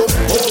fed up,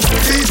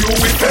 see you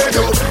we fed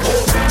up.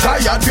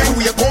 Tired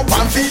we wake up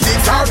and see the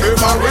car them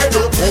a red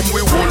up. Home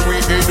we hold we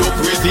head up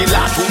with the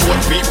last too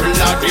much people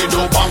are dead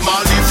up. And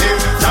Mali say,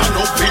 stand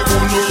up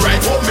people no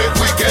right up, make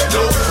we get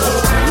up.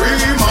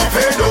 Rima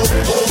fed up,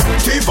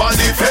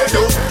 Tivoli fed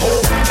up.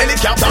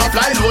 Helicopter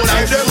fly low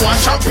like them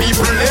wash up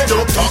people laid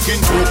up.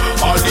 Talking to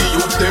all the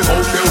youths them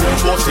out there who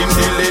bust in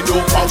the lead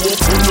up. I won't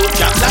pull no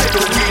cat like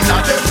the wind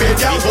and them bed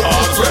ya go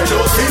all spread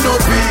us in no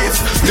peace.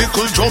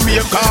 Little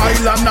Jamaica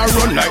Island a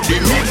run like the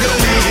Middle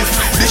East.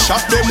 The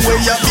shot them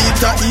way ya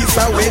beat a east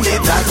and when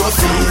it a go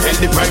see. Tell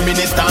the Prime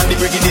Minister and the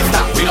Brigadier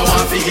stop, we don't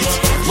want to hit.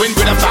 When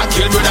brother start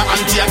kill brother,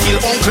 auntie a kill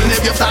uncle,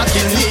 nephew start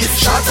kill niece.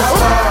 Shut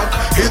up,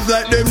 it's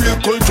like them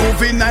little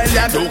juvenile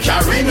ya don't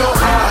carry no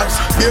hearts.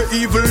 Their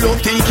evil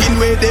look thinking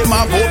where them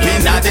a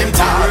hoping at them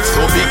thoughts.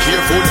 So be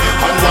careful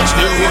and watch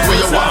the road where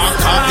you walk.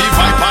 Cause the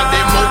vibe on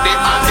them out there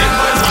and them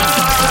will not.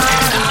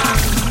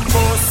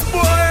 Most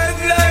boys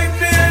like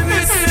me and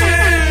me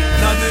say,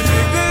 now the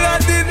nigga I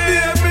did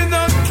there, me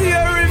not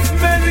care if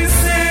many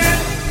say.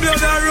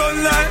 Blood a run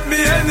like me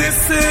and they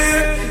say,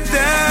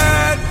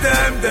 dead,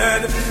 them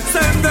dead.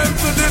 Send them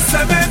to the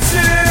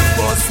cemetery.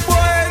 Most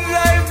boys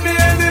like me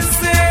and they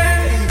say,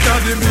 now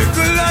the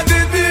nigga I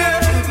did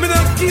there, me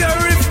not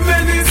care if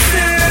many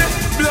say.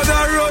 Blood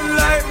a run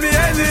like me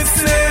and they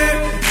say,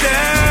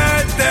 dead.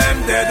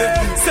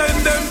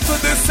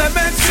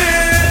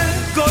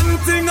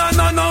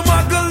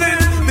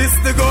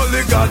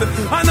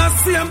 And a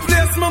same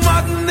place my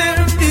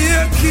maddening.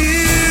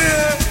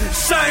 Here,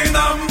 shine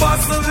and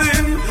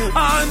bustling.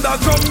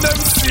 Underground them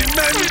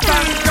cement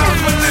and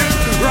gambling.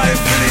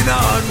 Rifling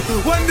on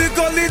when the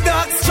gully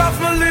dogs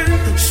shuffling.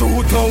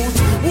 Shoot out,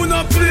 who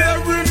not play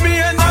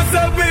remain as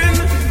a win.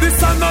 This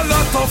and a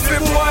lot of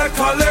him boy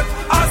collect.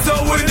 As a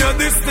win you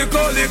this the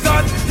gully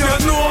god. You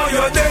know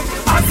you're dead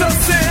as a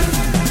sin.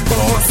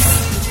 Boss,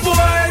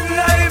 boy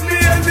life me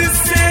and the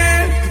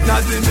same.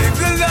 Not the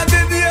nigga of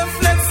the day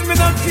flex me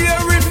not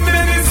care if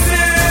many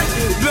say.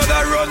 Blood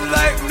I run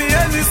like me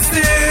and the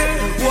same.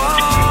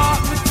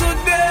 Walk me to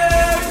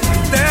them,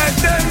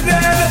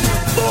 dead.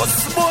 Boss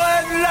boy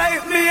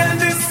like me and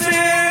the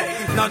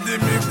same. Not the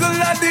nigga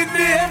of the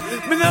day,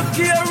 me not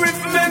care if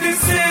many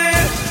say.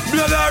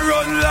 Blood I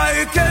run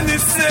like any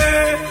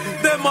say.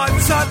 Them a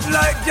chat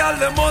like y'all,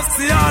 them must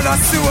see all I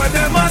see what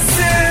them a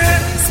say.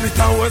 Smith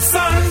and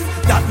Wesson,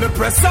 that me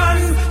press on.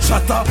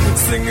 Shut up,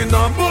 singing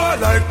on board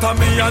like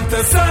Tommy and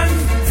Tesson.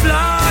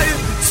 Fly,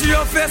 to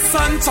your face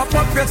and chop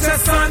up your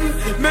chest and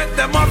make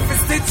them up to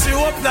stitch you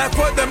up like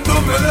what them do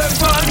me left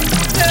on.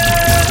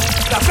 Yeah,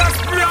 that's a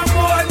spray and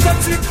boy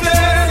touch it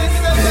clear.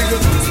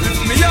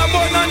 Slip me a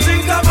bun and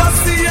drink a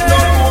Bassier.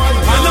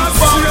 And a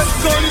straight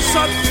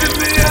gunshot to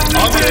me and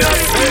the day I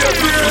see a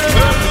beer.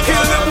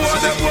 Kill them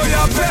boy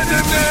a pay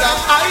them there.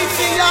 I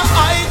feel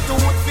I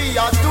tooth for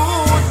a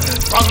tooth.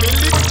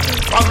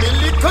 Family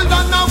little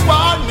than a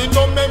war, me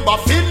no member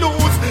fi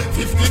lose.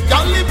 50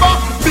 caliber,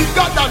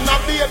 bigger than a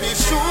baby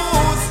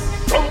shoes.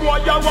 Come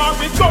boy you want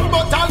me come,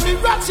 but all me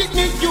ratchet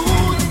me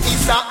use.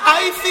 It's a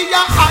eye for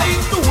your eye,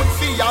 tooth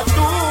for your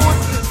tooth.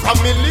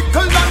 Family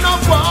little than a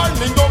war,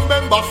 me no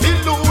member fi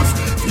lose.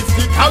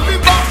 50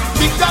 caliber,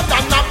 bigger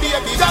than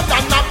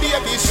a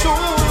baby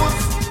shoes.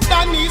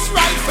 Danny's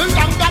rifle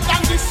longer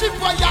than the ship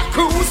where you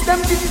cruise.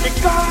 Them did the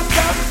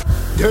Gaza.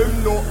 Them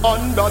no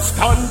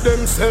understand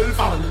themselves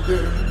and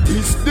them.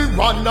 This the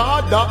one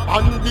other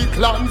and the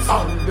clans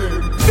and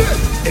them.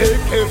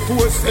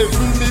 AK-47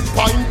 the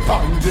pint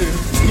and them.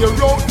 Tear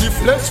out the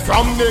flesh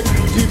from neck.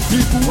 The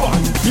big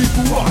one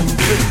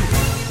them.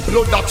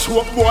 Blood that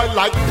choke boy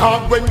like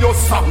dog when you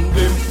sand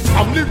them.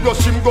 Family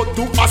rush him go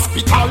to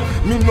hospital.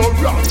 Me no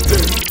round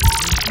them.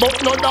 But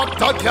no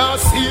doctor can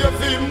save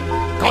him.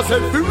 Cause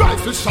every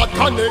rifle shot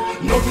connect,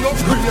 no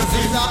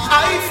crazy.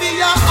 Eye for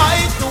your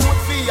eye,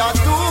 tooth for your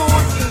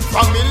tooth.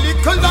 Family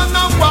little than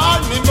a war,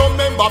 me no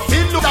member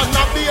feel look than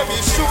a baby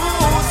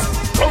shoes.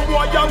 Come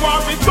boy you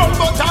want me come,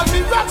 but all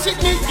me ratchet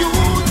me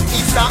use.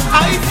 It's a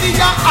eye for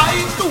your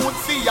eye,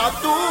 tooth for your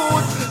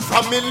tooth.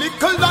 Family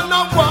little than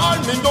a war,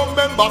 me no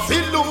member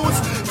feel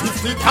lose.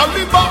 50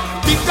 caliber,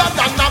 bigger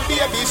than a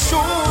baby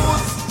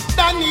shoes.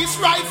 Danny's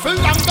rifle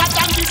longer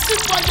than the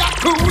ship where you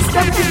cruise.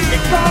 Them in the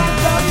car.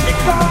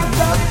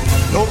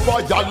 No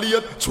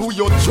violate, to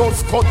you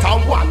just cut a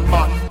one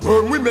man.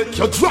 When we make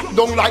you drop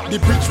down like the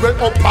bridge way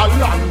up a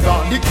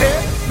London. The K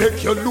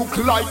make you look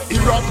like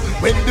Iraq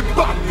when the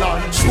band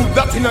land. Shoot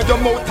that in your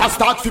mouth and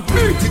start to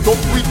beat it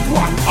up with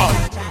one hand.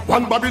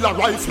 One Babylon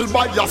rifle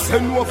by your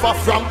send over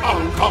from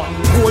Hong Kong.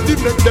 Cody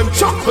make them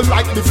chuckle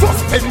like the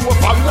first 10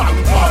 over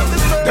London.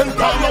 Then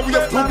come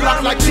away too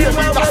black like Jay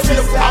with a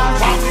slave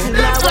pamper.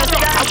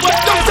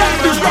 Don't tell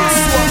me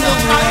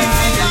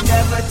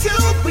never to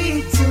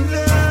be too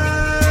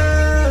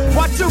love.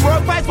 What to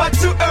work, fight, what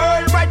to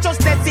earn.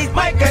 Righteousness is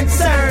my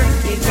concern.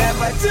 It's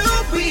never to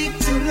be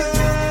too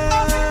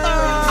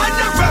love. And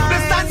the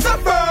rebel stands so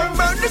firm.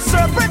 Burn the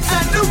serpent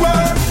and the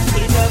worm.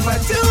 It's never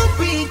to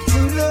be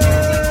too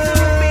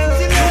love.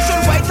 You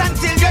should wait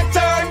until your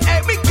turn.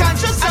 Every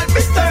conscious and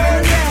be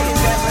stern.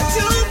 It's never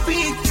to be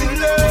too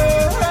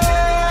love.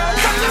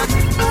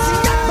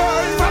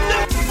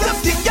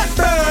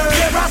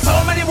 There are so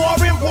many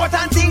more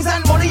important things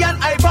than money and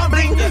eye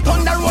bling.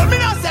 Thunder roll me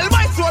now, sell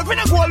my soul for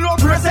the gold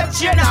rope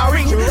reception and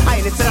ring.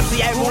 I need to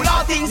see I rule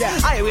all things.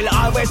 I will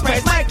always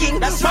praise my king.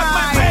 That's right.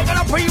 My prayer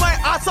gonna free my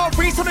heart so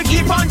free, so to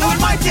keep on doing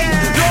my thing.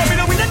 Lord, me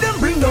no win them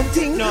bring them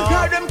thing.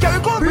 Hear them carry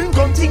go bring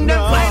them thing. Them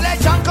fly like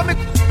Janko, me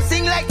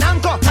sing like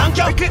Nanko. Thank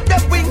you, clip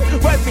them wing.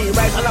 Well, feel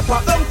right all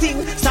apart them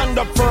thing. Stand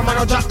up firm and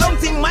I'll drop them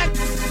thing. My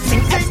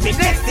sing the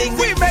next thing.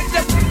 We make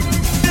them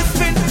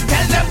spin.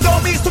 Tell them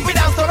don't be stupid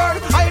and stubborn.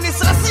 I need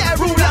to see I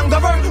rule and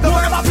govern. The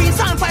word of a peace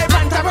and fire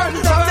and tavern.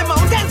 From the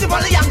mountains to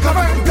valley and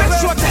cover.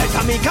 Let's show tell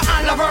Kamika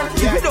and lover.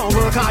 We don't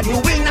work hard, you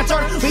will not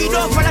turn. We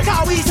don't follow the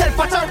car, we self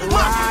pattern.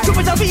 March,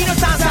 Jupiter,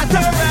 Venus and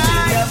Saturn.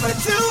 Never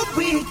to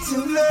be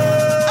too low.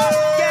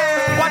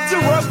 What to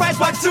work, price,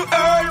 what to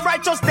earn.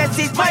 Righteousness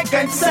is my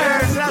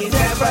concern.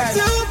 Never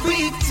to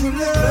be too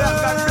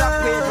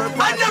low.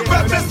 And the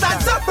rebel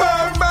stands so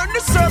firm. Burn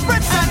the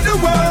serpent and the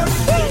worm.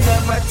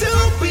 Never to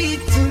be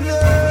too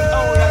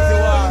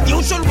low. You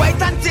should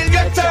wait until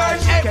your turn.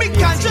 Every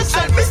conscious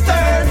and be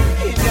stern.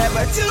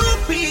 Never to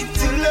be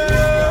too low.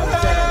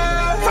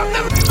 From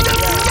the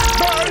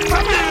burn,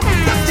 from the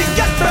thing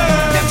get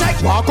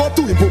burned. Walk up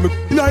to him, put me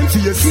in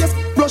face. Yes,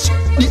 brush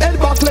the head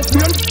back, left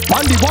brain.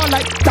 On the wall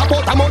like tap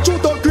out, I'm out,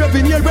 shoot out, grave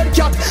in here, red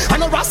cat.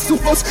 And a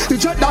rascals, the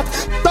jet that.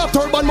 Top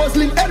turban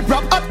Muslim head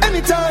wrap at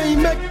any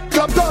time. Make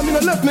clap down in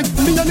the left, me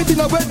in the it in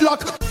a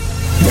wedlock.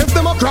 If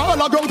them a crawl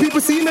around, people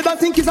see me, don't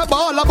think it's a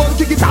ball, a bun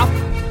kick it up.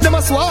 Them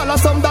a swallow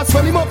some, that's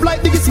when him up like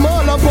Biggie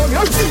Small and Pun.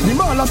 The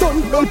mall a done,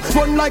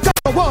 run like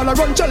a wall, a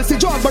run Chelsea,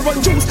 Jogba,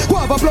 run juice,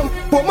 guava plum.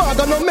 Poor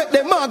maga no make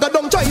them maga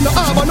down, China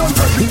have a none.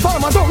 The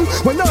farmer done,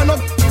 when none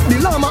of the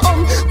llama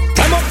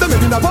climb up the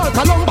middle in a walk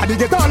along, body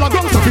get all a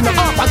ground, stuff in a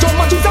half a jump,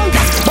 matches and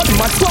gas. But the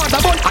man squad a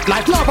bun, act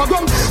like lava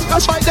gun.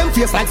 Dash fight them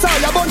face like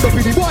Saya bun, don't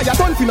be the boy a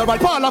done, funeral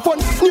parlor fun.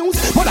 News,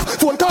 mother,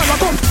 phone call a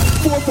gun.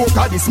 4-4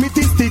 card, the Smith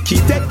is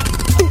sticky dead.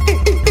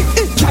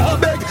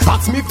 Can't beg,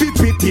 ask me fi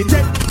pity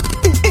dead.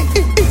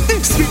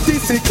 Spitty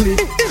sickly.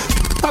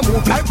 I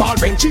move like ball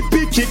when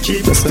chippy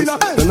kicky. Spinner,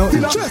 spinner,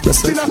 spinner,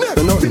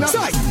 spinner,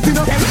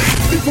 spinner.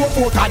 Before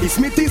 4 card, the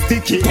Smith is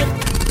sticky.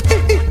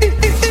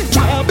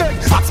 Can't beg,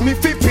 ask me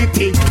fi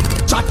pity.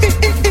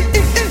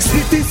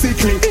 Spitty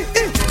sickly.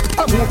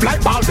 I move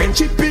like ball when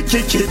chippy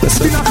kicky.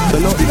 Spinner,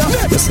 spinner,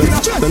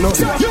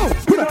 spinner. Yo,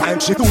 when a time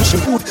she do she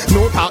good.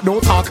 No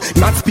talk,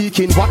 not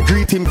speaking. What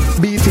greet him,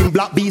 beat him,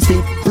 black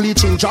beasting,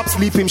 bleaching, drop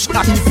sleeping,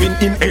 shot keeping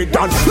him head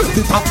down. Lift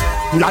it up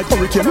like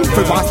hurricane.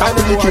 For fast time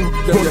leaking,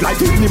 good like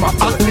him a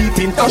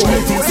athleting, cash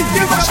meeting, see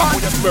him a shot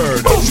with a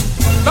bird.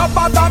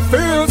 Nobody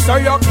feels so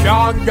you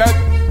can't get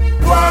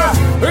where.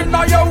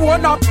 Inna you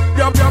wanna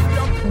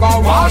go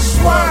wash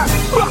where.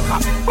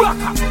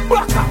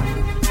 Blacka.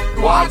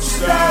 Watch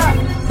that.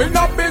 Me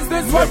no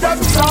business with them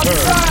shots.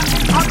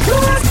 I'm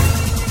good.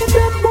 Get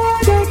them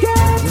more they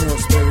get.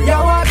 Yo,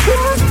 I'm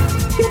good.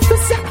 Get the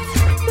set.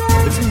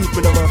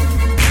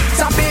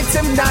 So beat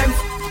him down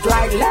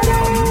like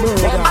leather.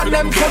 And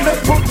them come to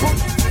put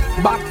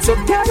back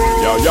together.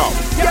 Yo.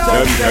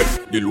 Them get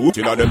the loot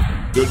in them.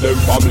 Till them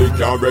family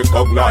can't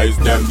recognize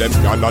them. Them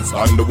cannot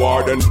stand the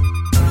warden.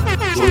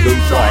 So them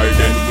try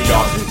then we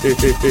are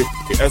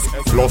S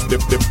plus the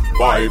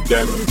vibe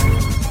them.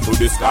 To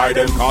the sky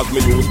them cause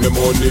me use them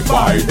only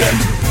buy them.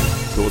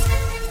 Those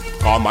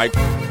Carmike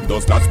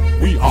does not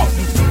we have.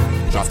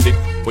 Just stick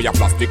for your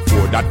plastic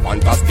for that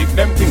fantastic.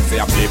 Them things say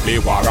I play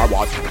war or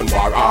what and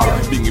war or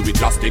bingy with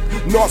plastic.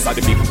 No side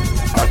the big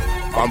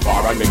from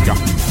bar and make ya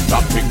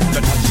that big.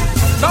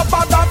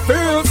 Nobody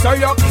feels so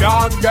you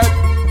can't get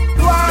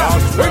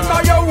where. Inna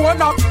you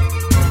wanna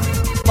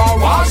go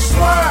wash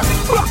where.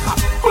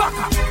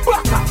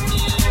 Blacka.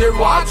 They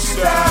watch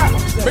that.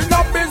 Me no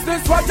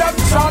business with them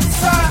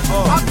shots.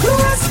 I'm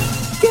close.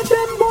 Give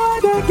them more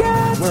they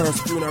get.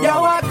 Yo,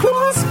 I'm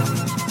close.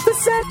 The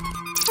set.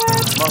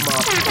 Mama.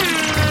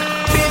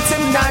 Beat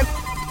him knife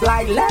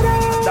like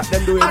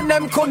leather. And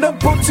them couldn't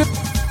put it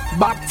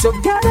back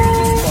together.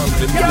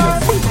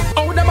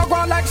 Oh, them a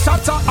go like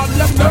shatter and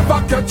them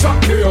never catch a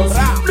kills.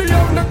 The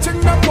only thing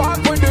them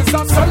want with is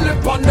a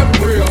slip on them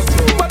wheels.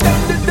 But them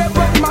did the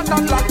red man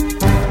and like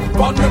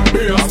on the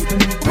beers.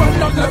 When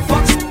them left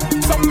watch,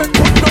 some men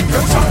put no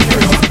catch a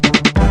kills.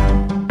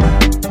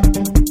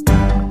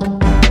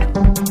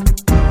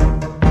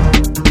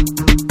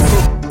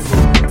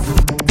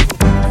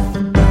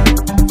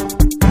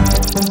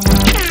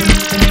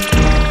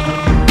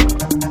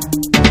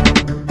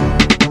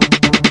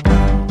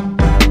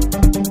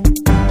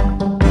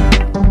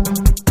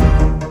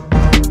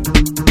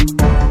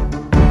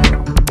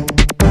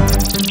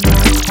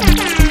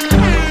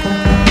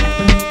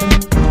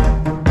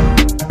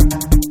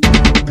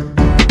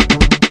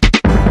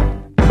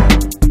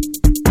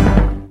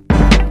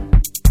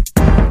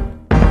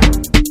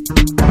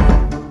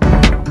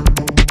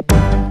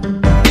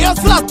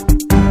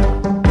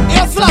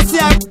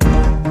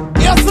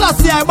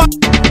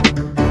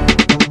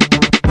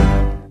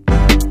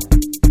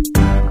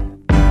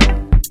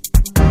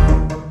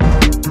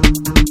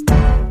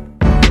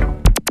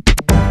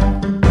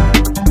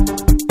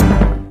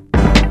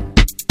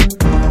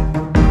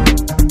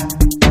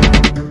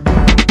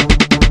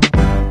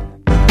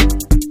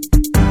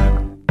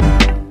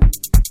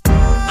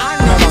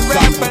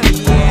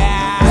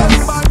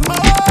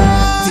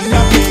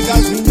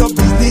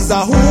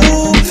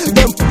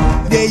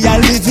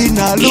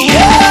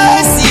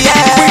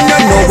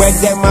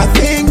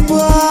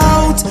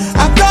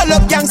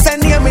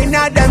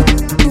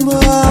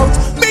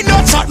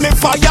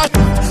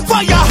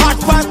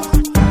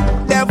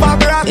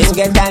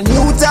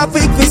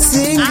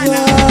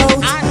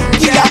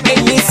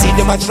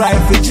 Try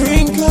to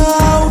drink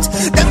out.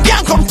 Them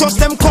can't come touch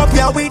them cup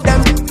here with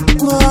them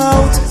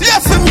out.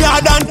 Left him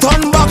yard and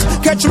turn back.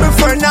 Catch me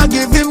friend and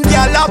give him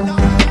gallop.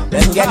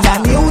 Then get a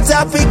new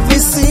topic we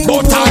sing.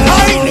 But a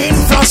lightning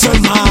flash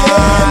of mine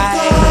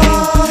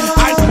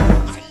and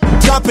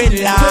drop it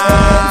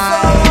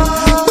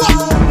live.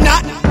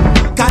 Not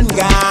can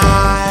guy.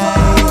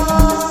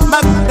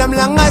 Make them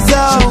long as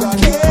out.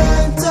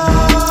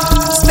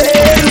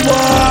 Stay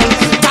warm.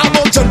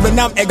 When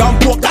I'm egg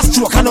and pork, that's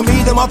true. I can't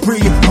make them a pre.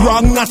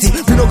 Wrong natty.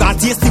 We don't got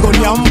tasty gun,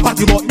 yam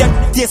patty, but them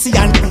tasty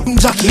and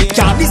jockey.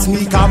 Can't this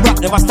me, can't rock,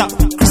 never stop.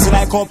 Chrissy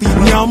like coffee,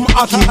 yam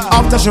hockey.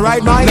 After she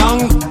ride my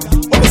long,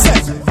 what we say?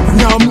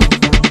 Yam.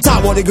 Talk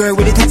about the girl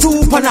with the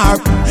tattoo on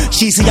her.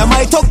 She see I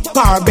might talk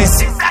her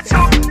best.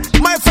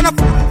 My friend up,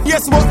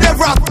 yes, but never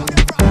rock.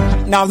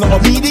 now no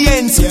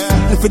obedience.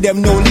 And for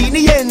them no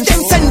lenience.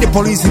 Them send the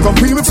police to come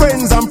free my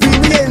friends and free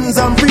my ends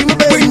and free my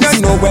babies. We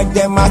don't know what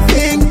them a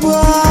think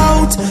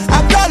about. I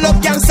call up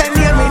can send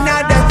them in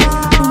a them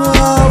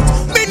out.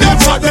 Me no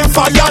for them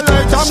fire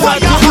light and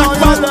fire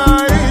hot.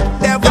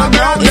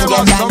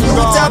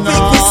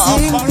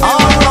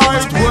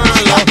 Alright,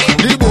 well,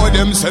 the boy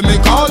them say me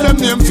call them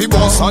name fi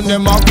boss and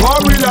them a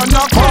quarrel and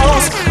a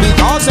cause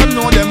because them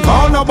know them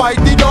gonna bite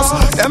the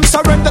dust. Them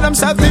surrender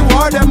themselves the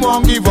war, them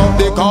won't give up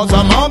because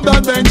I'm out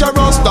that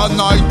dangerous. That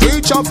night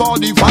reach up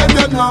 45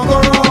 them now go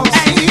rust.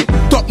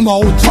 Top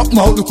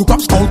mouth, look who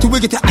comes out to we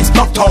get the ice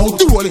knocked out.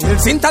 The rolling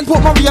hills in and put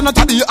Maria not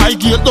at the eye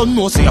gate, don't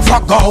know say a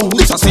fuck out.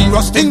 This a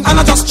serious thing and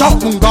I just shout,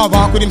 go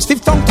walk with him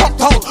stiff tongue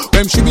tucked out.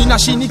 When she be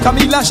Nashini,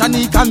 Camila,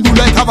 Shani can do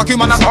like a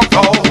vacuum and a tucked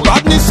out.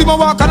 Badness him a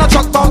walk and a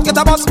truck out, get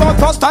a bus for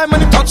first time when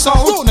he touch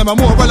out. Don't never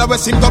more well I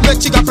was him, go make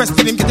chica press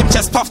till him get him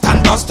chest puffed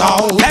and dust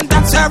out. Then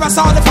that Sarah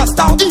saw the first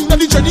out, in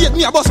the journey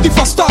me a bust the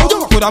first out.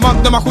 Coulda man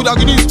them a coulda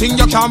give this thing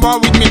you can't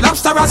bar with me,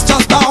 lobster has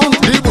just down.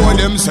 The boy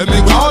them say me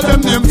call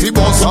them name fi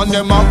boss and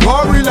them a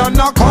quarrel and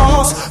a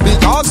cause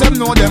because them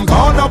know them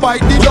gonna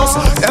bite the dust.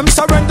 Them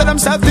surrender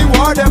themselves the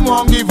war, them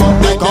won't give up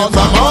because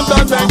I'm out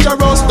and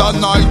dangerous. That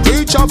night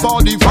reach up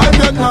 45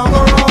 and now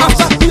go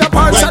rust. After we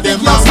apart at the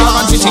gas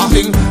and teaching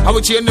thing, I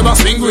will chain never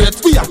swing great.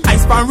 We are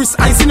ice pan wrist,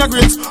 ice in a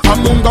grapes, and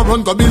moon go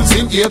run go build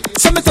sing gate.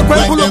 Some me take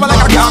well pull over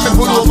like a car me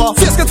pull over.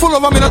 Face get full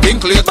over me not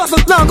think late. But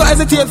now go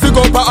hesitate fi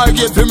go pa I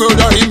gate fi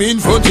murder him in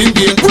front him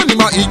gate. When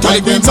him a eat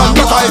like beans and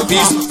got eye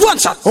piece, one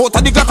shot out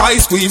of the Glock eye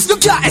squeeze. You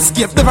can't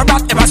escape, never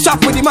rat ever shot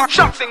with him a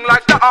shot thing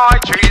like the eye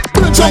trees.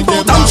 Jump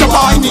out and jump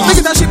eye knees. Make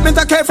it a shipment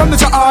I care from the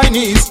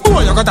Chinese.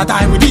 Boy you got a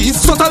time with these.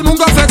 So tell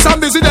Munga flex and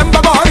busy them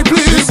bye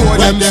please. Boy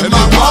them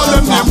a call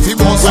them name fi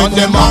boss and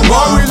them a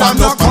worry and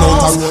no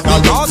cause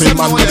because them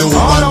know them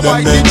all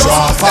about the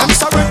draft. Them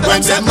surrender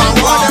when them a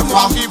war them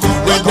won't give up.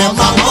 When them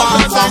a war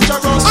them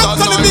dangerous. I'm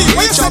telling me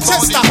where you say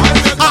Chester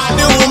and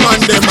the woman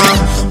them a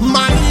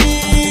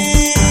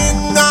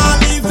mine. Nah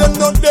leave them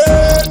no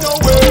day no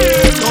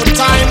way. No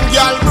time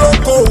girl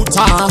broke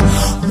out.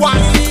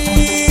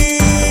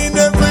 Wine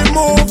every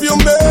move you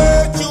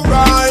make you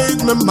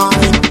ride my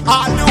mind.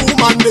 All the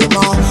woman them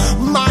a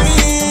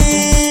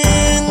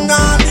mine.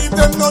 Nah leave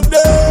them no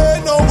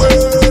day no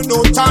way.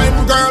 No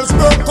time girls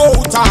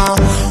broke out.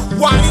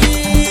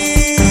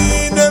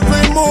 Wine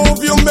every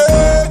move you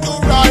make you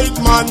ride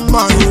man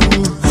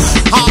mind.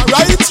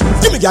 Alright,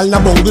 give me gal na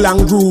bungle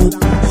and group.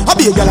 I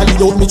be a gal a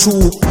lead out me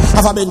through.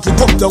 Have a Bentley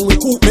come down with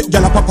coupe. Make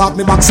gal a pop up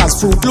me box as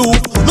fruit loop.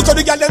 Look how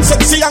the gal them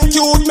sexy and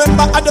cute.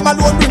 Remember at them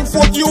alone bring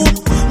forth you.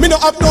 Me no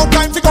have no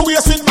time to go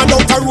waste with man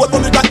out a road.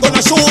 But me got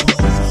gonna shoot.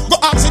 Go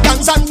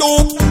accidents and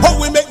loop. How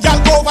we make gal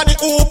go over the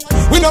hoop.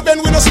 We no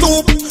bend, we no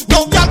stoop.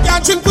 No gal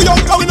can't drink we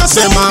out cause we no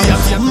say man.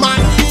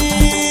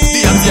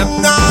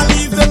 Nah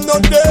leave them no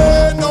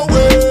day, no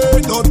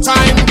way. No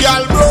time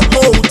gal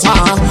broke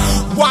out.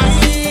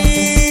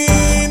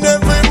 Wine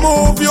every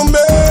move you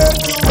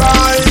make you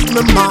ride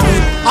my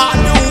mind. All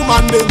the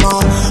woman them a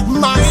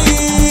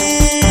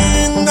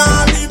mine.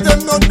 Nah leave them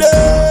no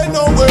day,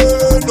 no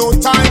way. No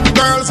time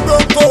girls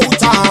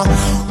broke out.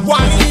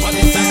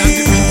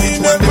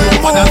 Wine every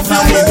move you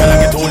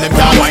make you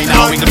ride.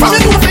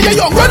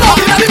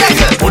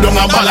 Put on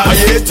a ball, I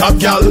hate top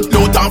gal.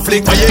 No time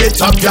flick, I hate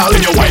top gal.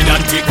 In your wine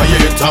and kick, I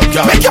hate top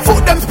gal. Make your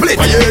foot them split,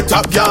 I hate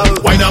top gal.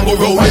 Wine and go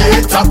roll, I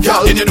hate top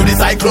gal. Then you do the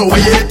cyclo, I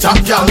hate top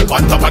gal.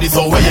 On top of the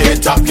soul, I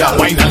hate top gal.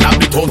 Wine and lock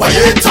the tone, I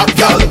hate top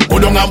gal.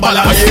 Put on a ball,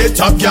 I hate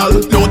top gal.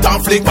 No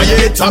time flick, I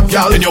hate top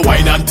gal. In your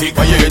wine and kick,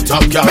 I hate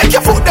top gal. Make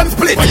your foot them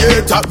split, I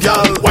hate top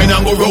gal. Wine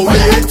and go roll, I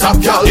hate top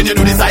gal. Then you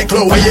do the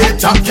cyclo, I hate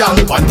top gal.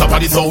 On top of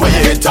the soul, I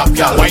hate top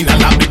gal. Wine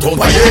and lock the tone,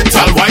 I hate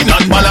gal. Wine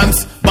and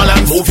balance.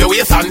 Balance, move your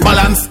waist and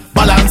balance,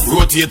 balance,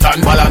 rotate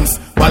and balance,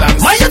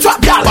 balance. Mind your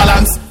drop, gal.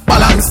 Balance,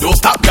 balance, don't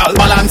stop, gal.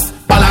 Balance,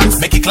 balance,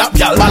 make it clap,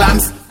 gal.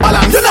 Balance,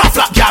 balance, you not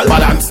flap, gal.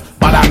 Balance,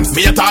 balance.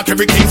 Me attack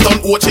every Kingston,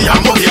 Ochi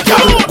and Muggy,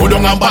 gal. Go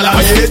down and balance.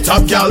 I hate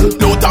top, gal.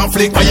 No time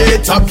flick, I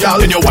hate top,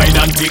 gal. In your wine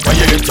and kick, I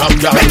hate top,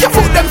 gal. Make your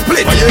foot them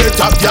split, I hate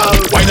top, gal.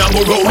 Wine and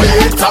go roll, I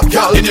hate top,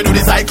 gal. Then you do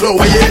the cyclo,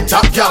 I hate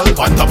top, gal.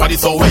 On top of the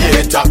soul, I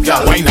hate top,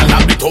 gal. Wine and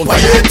lock the tone, I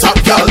hate top,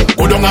 gal.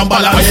 Go down and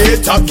balance. I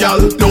hate top, gal.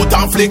 No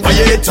time flick, I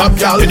hate top,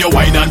 gal. In your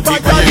wine and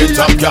kick, I hate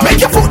top, gal.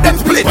 Make your foot them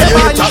split, I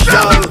hate top,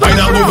 gal.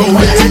 Wine and go roll,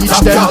 I hate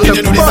top, gal. Then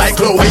you do the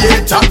cyclo, I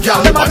hate top,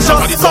 gal. On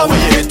top of the soul, I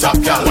hate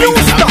top, gal. Wine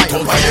and lock the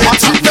tone, I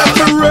hate top,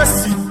 gal.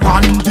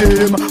 And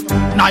them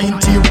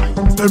 90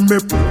 them me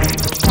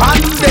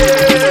and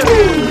them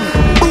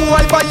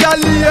boy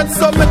violate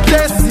so me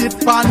test it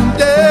and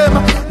them.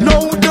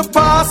 Now the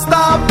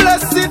pastor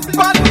bless it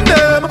and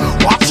them.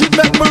 Watch it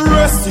make me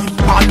rest it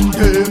and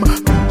them.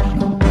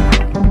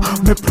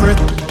 Me pray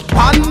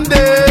and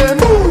them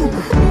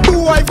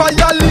boy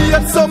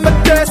violate so me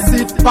test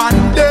it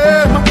and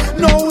them.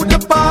 Now the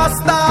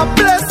pastor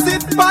bless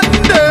it and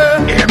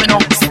them. Hear me now,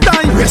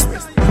 stand rest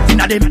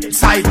inna them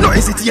side. No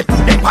hesitate,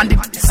 put them on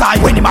the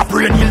side. When him a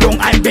brain, he long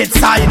I'm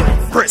bedside.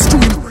 Press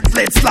through,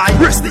 let's slide.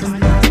 Rest it,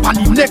 on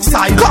him next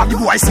side. Call the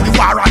boy see the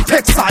war on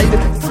tech side.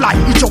 Fly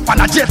each up on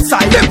a jet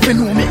side. Them fi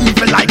know me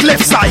evil like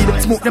left side.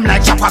 Smoke them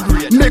like chopper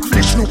grade. Make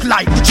flesh look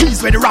like the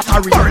cheese where the rat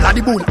are. Burl of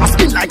the bone, I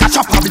spin like a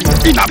chopper blade.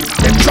 In a bit,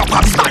 them drop a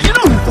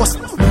style. Bust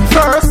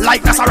first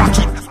like that's a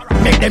rocket.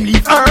 Make them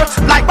leave earth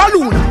like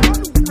balloon.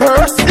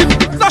 Burst in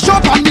the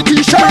shop on the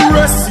t-shirt.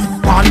 Rest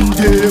on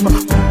them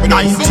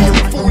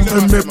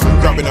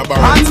 19 grabbing a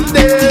barrel. And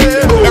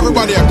them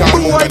everybody a got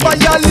boy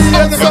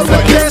violate so the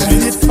bless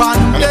it on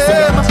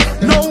them.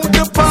 Now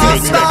the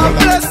pastor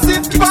bless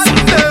it on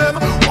them.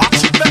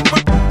 Watch it make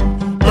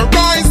me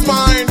rise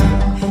mine,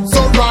 so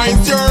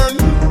rise yourn.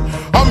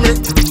 I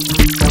make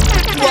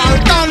well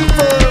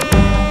confirm.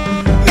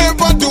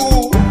 Never do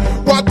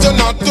what you're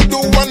not to do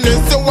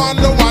unless you want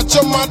to watch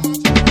your man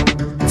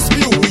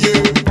spew you.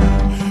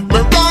 Me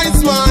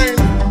rise mine,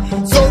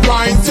 so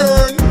rise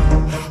yourn.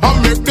 I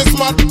make this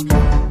man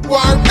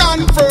well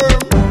confirm.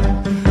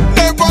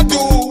 Never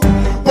do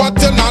what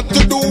you're not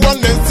to do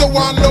unless you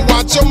want to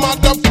watch your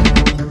mother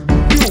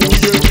spew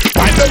you.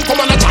 While them come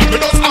on a chat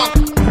with us act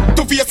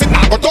to face it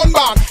now but turn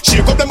back.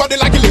 Shake up them body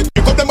like it lit,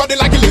 shake up them body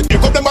like it lit,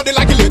 shake up them body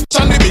like it lit.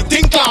 Shall the big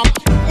thing clap.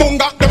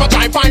 Munga never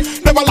try find,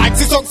 never like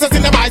see success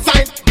in them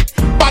eyesight.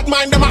 Bad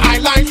mind them a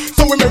eyeline,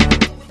 so we make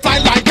fly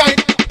like guy.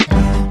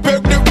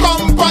 Break the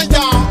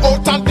vampire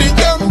out of the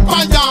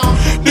empire.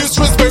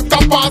 Disrespect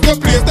can pass the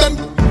place, then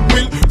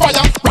will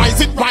fire.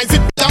 Rise it, rise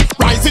it,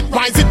 rise it,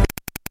 rise it.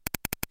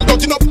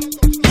 Touching up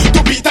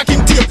to beat a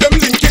king, tape them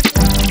link it.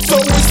 So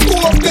we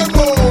smoke them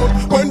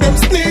out when them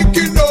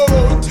sneaking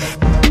out.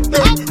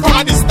 Them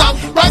party stop,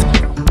 right?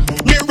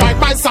 Me write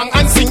my song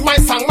and sing my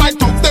song. My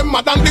talk them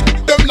mad and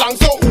lick them long.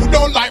 So who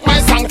don't like my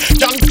song?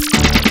 Young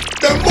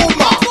them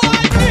boomer.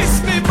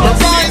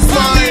 Rise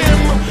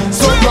mine,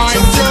 so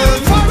rise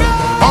yours.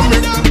 I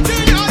mean,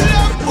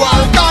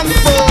 well done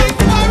for.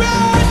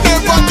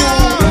 Never do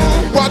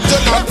what you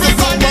not to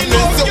do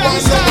unless you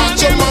want to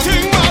watch your man.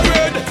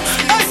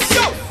 Hey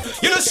yo,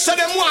 you know say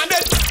them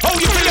wanted. How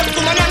you feel them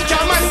woman and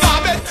can't man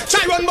garbage.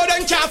 Try run but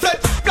then can't fled.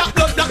 Black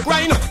blood, black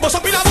rhino, bust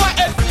up in a boy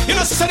head. You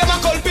know say them a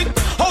culprit.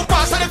 How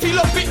fast they feel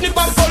up pitnip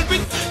and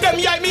pulpit. Them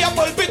yai me a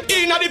pulpit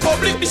in the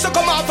public. This a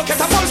come out for get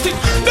a pulse it.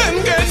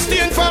 Them get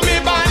stained for me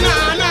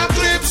banana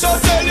clip. So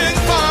tell it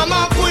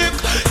farmer quick.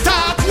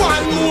 Talk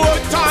one more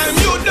time.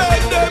 You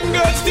dead. Them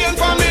get stained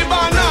for me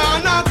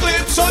banana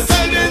clip. So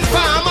tell it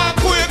farmer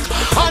quick.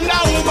 And a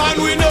woman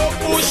we no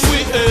push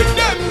with it.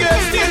 Them get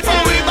stained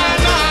for me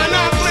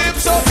banana clip.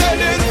 So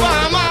tell it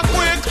farmer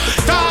quick.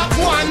 Talk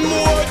one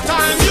more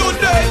time. You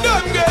dead.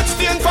 Them get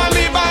stained for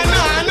me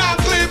banana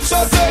clip. So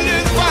tell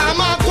it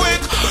farmer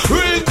quick.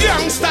 Real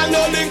gangsta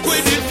no link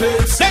with the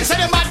fits. Then say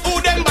them bad who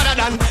them better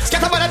than.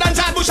 Scatter better than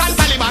Chad Bush and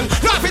Taliban.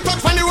 Now if it touch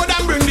from the road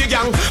and bring the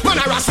gang. Man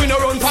a ras we no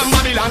run from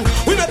Babylon.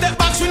 We no take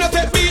backs, we no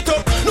take beat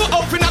up. No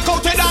up in a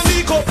counted and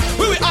leak up.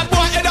 We hot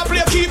boy head up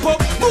play keep up.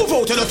 Move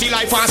out to the tea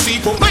life and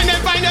sleep up. Mind them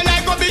find them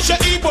like a bitch you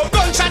heap up.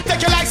 Gunshot take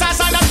you like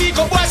sauce and a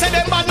teacup. Boy say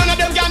them bad, none of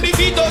them can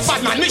defeat us.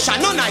 Bad man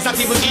mission, no nice not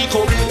even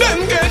equal. Them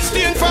get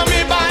stained from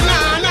me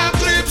banana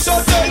clip. So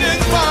tell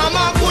it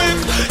farmer quick.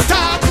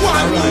 Talk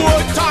one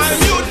more time.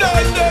 You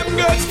dead. Them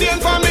get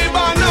stained from me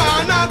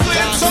banana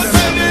clip. So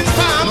tell it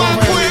farmer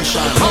quick.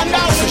 And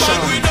that woman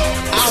we know.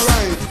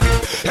 alright.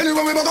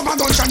 Anyway, we buck up a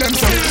gunshot them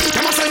say.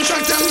 Them a send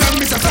shot tell them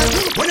Mr. Fed.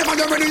 Whenever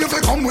you're ready, you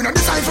feel come. We no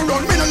decide for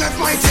run. Me no left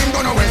my team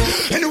gone away.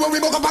 Anyway, we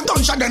buck up a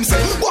gunshot them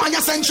say. Boy,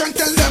 you send shot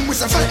tell them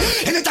Mr. Fed.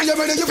 Anytime you're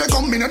ready, you feel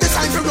come. Me no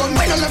decide for run.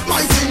 We no left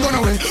my team gone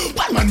away.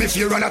 One man me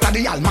fear run out of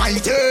the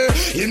Almighty.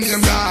 In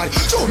name God.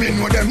 So me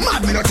know them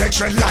mad. Me no take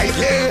shred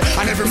lightly.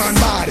 And every man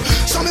bad.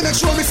 So me make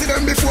sure me see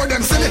them before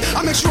them see me.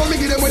 I make sure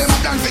me give them what them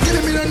have done. For give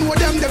them me don't know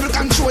them. Devil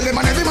control them.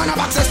 And every man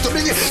have access to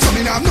me. So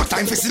me no have no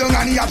time for sit down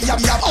and yap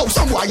yap yap. Oh,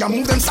 some boy you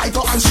move them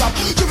psycho and strap.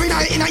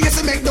 Juvenile in a yes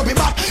to make dopey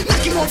back.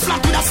 Knock him out flat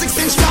with a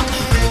 6-inch block.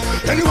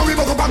 Anyway we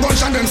buck up a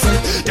gunshot them say.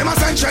 Them a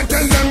send shred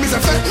tell them is a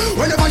fed.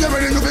 Whenever you're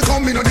ready you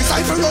become me no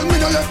decide for run. Me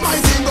no left my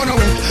team gone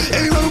away.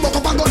 Anyway we buck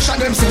up a gunshot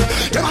them say.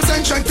 Them a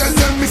send shred tell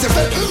them is a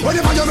fed.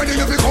 Whenever you're ready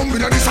you become me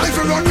no decide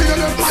for run. Me no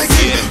left my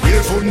team.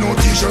 Real food no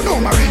t-shirt no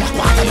marina.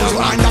 Water no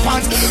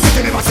underpants. But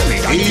you never see me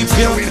and keep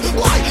going.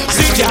 Why?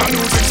 Sit down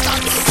losing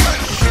start.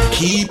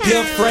 Keep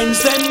your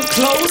friends and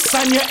close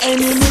and your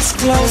enemies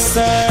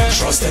closer.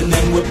 Trusting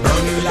them will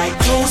burn you like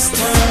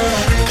toaster.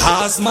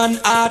 Cause man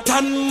heart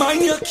and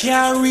mind you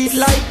can't read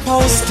like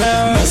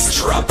poster. Must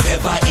drop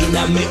ever in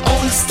a me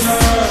holster.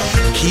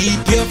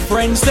 Keep your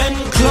friends and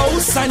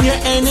close and your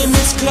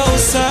enemies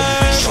closer.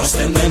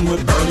 Trusting them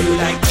will burn you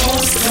like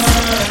toaster.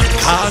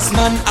 Cause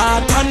man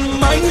heart and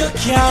mind you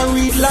can't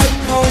read like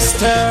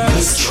poster.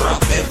 Must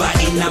drop ever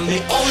in a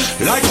me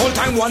holster. Like all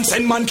time once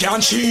and man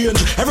can't change.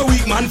 Every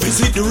week man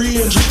visit the range.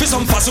 For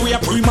some fast we a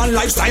pre-man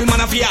lifestyle man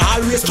of here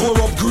always store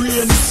up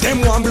grains.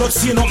 Them one blood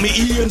stain up me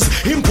ears.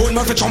 Important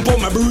man for jump out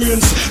my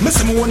brains. Me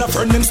see me wanna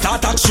friend them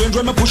start exchange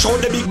when me push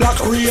out the big black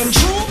range.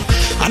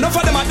 Enough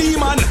of them a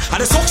demon and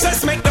the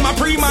success make them a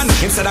pre-man.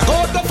 Instead of go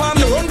out the farm,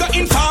 the run go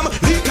in farm.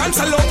 Leak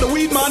cancel out the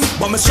weed man.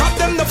 But me strap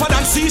them no for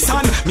than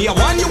season. Me a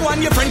want you and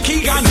your friend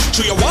Keegan.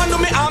 True you want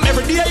to me arm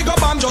every day you go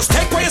bomb. Just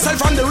take away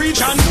yourself from the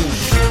region.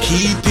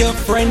 Keep your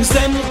friends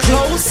them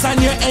close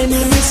and your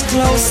enemies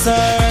closer.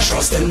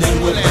 Trust them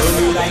will burn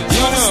you like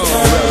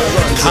toaster.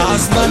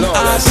 Cause man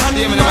heart and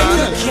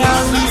mind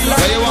carry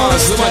like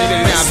somebody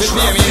did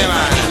it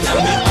now.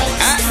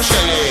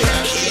 Actually,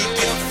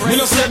 me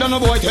no scared of no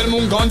boy, tell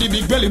Moon gone the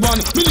big belly one.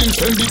 Me links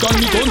them big on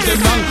me guns them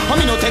long. I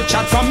me no take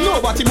chat from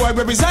nobody boy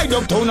we reside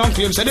uptown and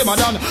claim say them a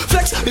done.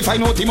 Flex, if I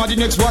know him a the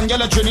next one,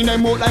 girl a training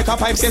them out like a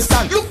pipe say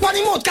stand. Look what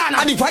him out can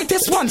and the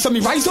whitest one, so me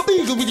rise up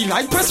eagle with the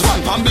light press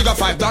one. Pan bigger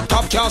 5, black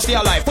top can't stay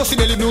alive. Pussy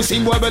belly blue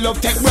sim boy well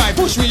up take bribe.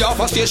 Push me off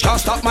a stage can't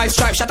stop my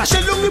stripe. Shut a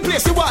shell on me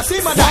place you want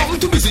see my die. I'm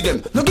too busy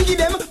them, no giggy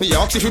them. Me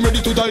ask if him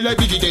ready to die like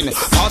Biggie then.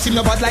 Pass him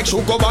no bad like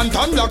Sugar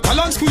Bantan, Black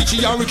Talon,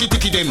 Squeechy and Ricky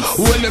Ticky them.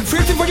 Well them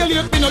faithful for your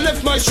late me no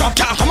left my strap.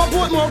 Can't come up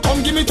with more,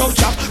 come give me tough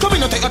chat. Come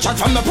in and take a chat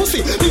from the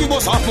pussy. Leave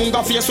boss half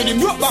munga face with him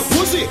broke back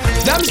pussy.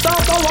 Them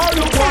start a war,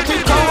 look what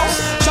it costs.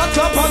 Shut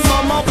up and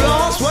mama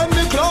blast. When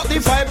me clock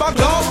the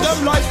fiberglass,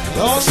 them like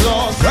lost.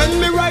 When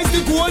me rise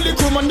the gold, the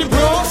crew and the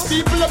bros.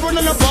 People are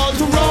running about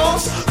to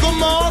Ross. Go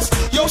Moss,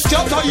 yo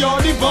scatter,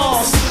 you're the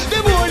boss. The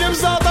boy them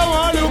start a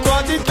war, look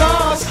what it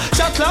costs.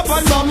 Shut up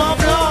and mama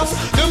blast.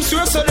 Them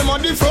swear so them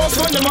on the first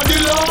when them on the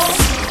last.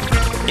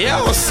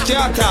 Yo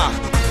scatter.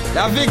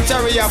 The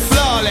victory are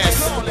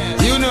flawless.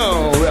 You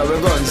know where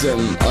we guns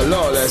them are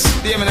lawless.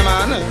 Hear me,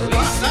 man.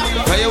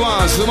 But you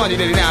want somebody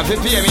that didn't have to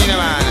pay me,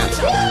 man.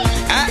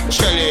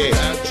 Actually,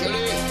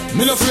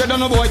 me no afraid of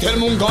no boy, tell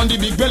Moon gone the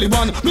big belly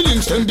one. Me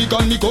links them big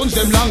and me guns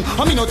them long.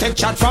 I me no take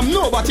chat from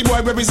nobody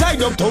boy we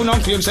reside uptown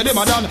and claim say them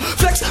a done.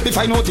 Flex, if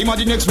I know him a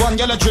the next one,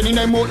 girl a training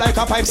them out like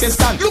a pipe say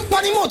stand. Look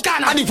what him out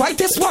can and the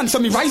whitest one, so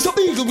me rise up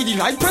eagle with the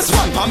light press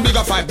one. Pan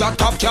bigger 5, black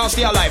top can't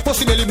stay alive.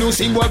 Pussy belly blue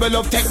sim boy well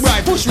up take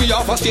bribe. Push me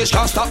off a stage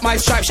can't stop my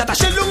stripe. Shut a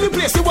shell on me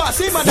place you want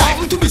see my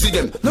die. I'm too busy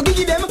them, no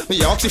giggy them. Me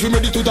ask if him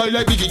ready to die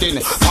like Biggie then.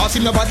 Pass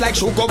him no bad like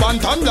Sugar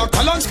Bantan, Black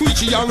Talon,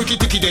 Squeechy and Ricky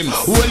Ticky them.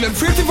 Well them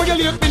faithful for your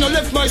late me no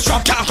left my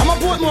strap. Can't come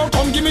up with more,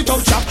 come give me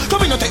tough chat.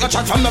 Come in and take a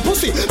chat from the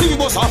pussy. Leave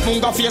boss half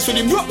munga face with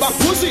him broke back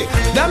pussy.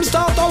 Them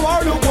start a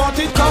war, look what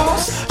it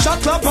costs.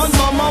 Shut up and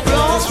mama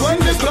blast. When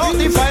they clock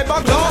the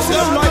fiberglass,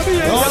 them like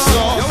lost.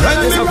 When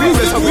they rise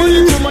the gold,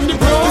 the crew and the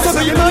bros.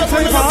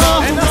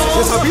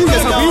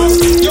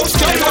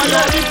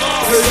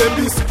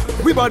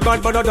 We bad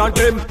badder than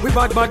them. We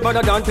bad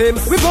badder than them.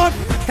 We bad.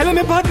 Tell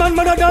me bad man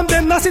badder than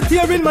them. Now sit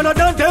here in badder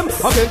than them.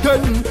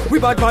 Again, we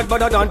bad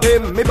badder than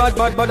them. Me bad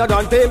badder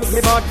than them.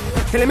 Me bad.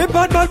 Tell me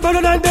bad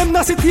badder than them.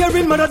 Now sit here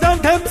in badder than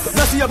them.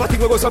 Now see a batting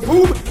go so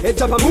boom.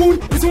 Edge of a moon.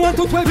 It's 1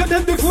 to 12 of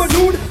them before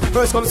noon.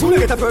 First come soon,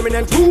 get a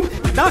permanent room.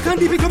 Dark and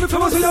deep, become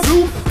flowers in a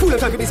bloom. Full of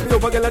time this me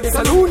over girl at the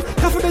saloon.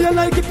 Half of the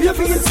like it, pay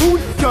for it soon.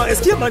 Can't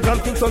escape my damn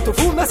things on to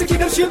fool. Now see keep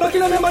them shield back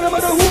in a man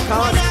who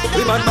can't.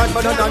 We bad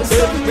badder than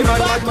them. We bad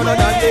badder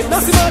than them. Now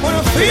see man.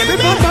 We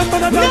bad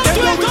badder than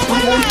them.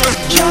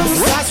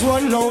 Just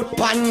run out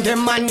pan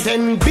them and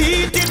then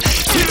beat it.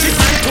 Switch it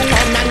to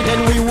one and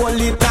then we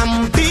hold it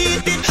and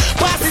beat it.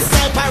 Pass the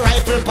sniper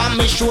rifle pan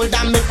me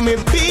shoulder make me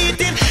beat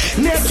it.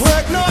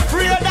 Network no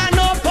afraid and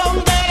no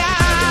pounded.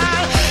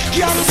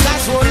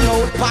 Youngsters run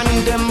out pan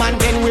them and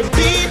then we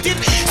beat it.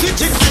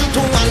 Switch it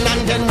to one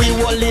and then we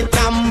hold it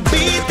and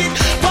beat it.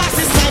 Pass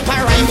the sniper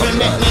rifle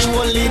make me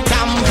hold it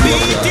and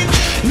beat it.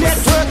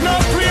 Network no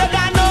afraid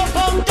and no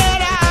pounded.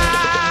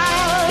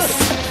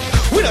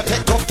 We don't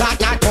take tough talk,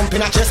 not pump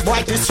in a chest.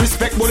 Boy,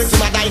 disrespect, bullet in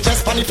my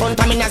digest. Funny front,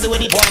 I mean, as the way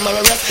the boy I'm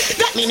arrest.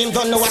 That mean him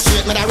don't know what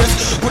straight me the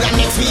rest. Good and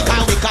next week,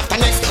 I'll wake after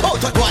next.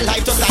 Out of one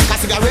life, just like a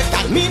cigarette.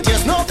 That means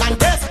there's no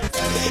contest.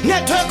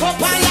 Network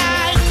up and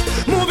life,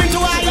 moving to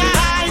higher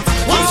heights.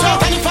 One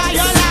shot and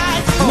fire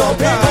light. No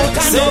paper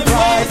can no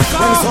price.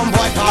 When some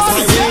boy pass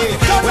my way,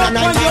 when I'm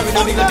not tired with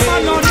a bigger day.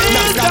 Not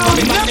that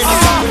coming back, they be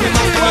back, we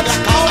back, we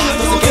back,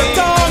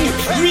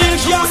 real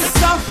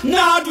gangsta,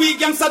 not we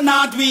gangsta,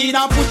 not we.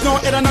 Now put no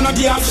head on no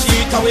damn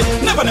shit away.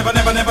 Never,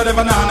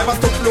 nah. Never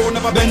stop low,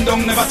 never bend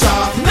down, never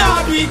chop.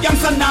 Not we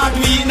gangsta, not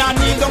we. Nah,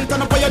 kneel down,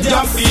 turn up on your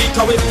damn feet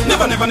away.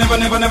 Never,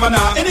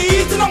 nah. Any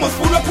eating I must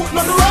pull up, put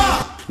no the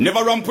raw.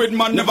 Never ramp with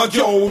man, never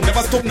go.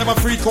 Never stop, never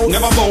freak out,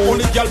 never bow.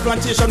 Only girl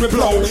plantation we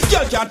blow.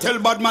 Girl can't tell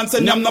bad man say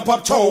I'm no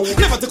pop chow.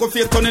 Never take a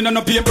face turning on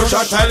a paper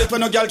shot. Tile it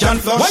when no girl can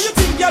flush. Why you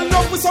think girl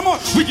love me so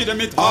much? We give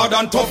them it hard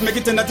and tough. Make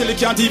it in until it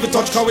can't even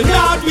touch. Cause we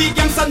not we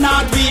gangsta,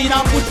 not we.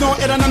 Now put no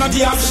head on no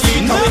damn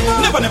shit.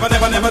 Never,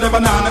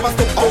 nah. Never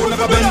stop out,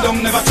 never bend down,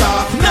 never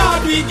chop.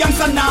 Not we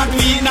gangsta, not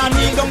we. Now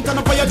kneel down,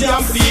 turn up on your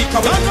damn feet.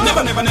 Cause we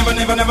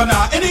never,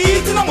 nah. Any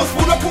eating I must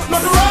put up, put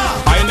no the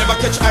raw. I never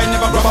catch, I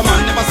never grab a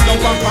man. Never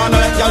slump and corner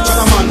like y'all chat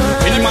a man.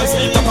 Any man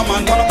sleep up a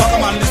man, turn up a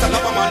man. This a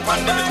love a man,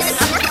 pandemic.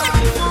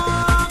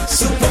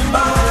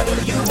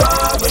 Supermodel you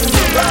are when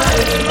you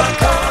ride in my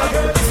car.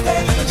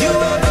 You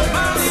are the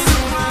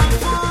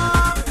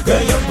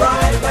girl, you're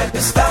bright like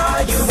the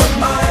star. You are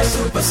my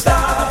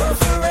superstar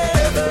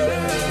forever.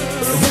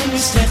 When you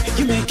step,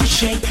 you make it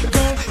shake.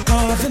 Girl,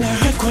 causing a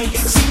earthquake.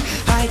 See,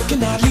 I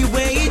can hardly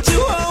wait to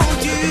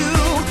hold you.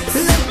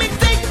 Let me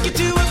take you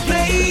to a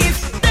place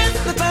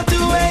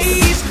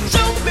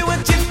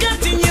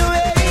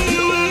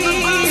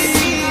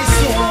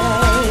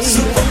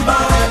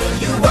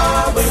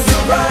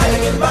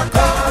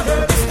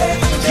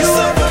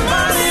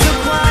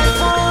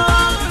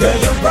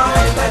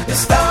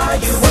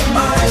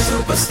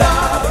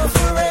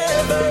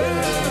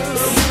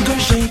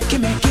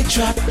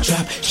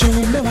drop. Show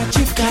me what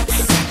you've got.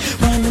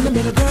 One in the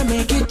middle, girl,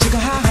 make it jiggle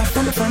high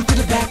from the front to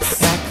the back.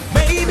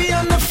 Baby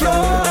on the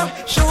floor,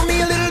 show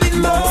me a little bit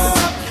more.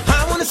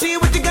 I wanna see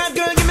what you got,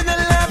 girl. Give me the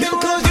love,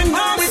 because you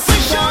know it's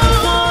for sure.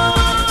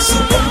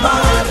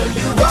 Supermodel,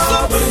 you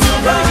are when you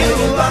ride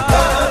in my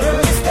car.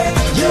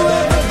 You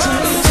ever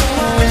dreamed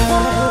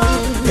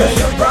of? Girl,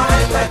 you're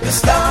bright like a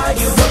star.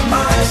 You are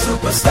my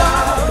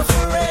superstar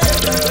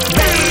forever.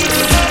 Baby,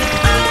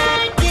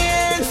 I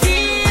can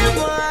feel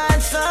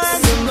what's on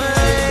your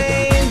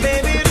mind.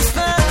 Baby, this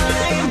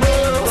time,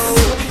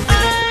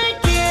 I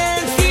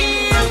can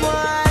feel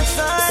what's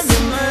on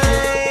your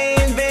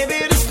mind. Baby,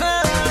 this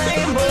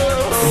time,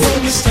 when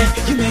you step,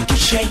 you make it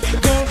shake.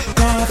 Girl,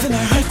 off in a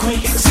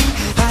earthquake. See,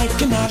 I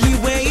can hardly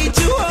wait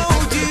to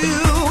hold you.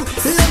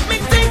 Let me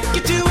take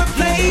you to a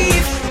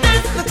place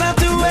that's not time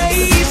to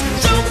waste.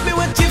 Show me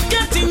what you've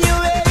got in your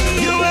waist.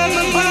 You are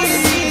my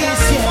body, yeah.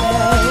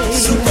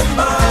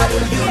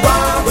 Supermodel, you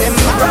are when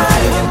you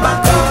ride in my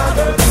car.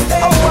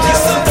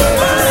 You're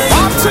supermodel.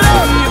 Up to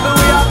them,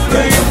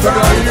 girl, you're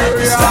bright like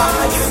the star.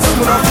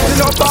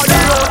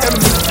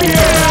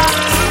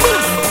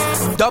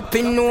 Up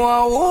in no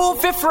who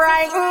fi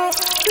frighten.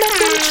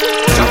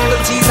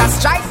 Jungle Jesus,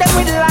 strike them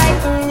with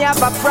lightning. You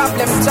have a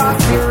problem, talk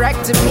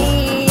direct to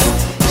me.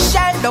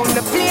 Shut down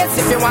the place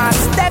if you want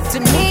to step to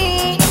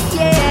me.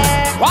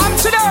 Yeah. One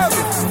to them.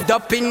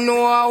 Up in no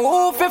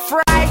who fi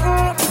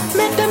frighten.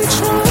 Make them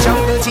true.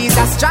 Jungle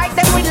Jesus, strike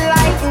them with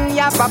lightning.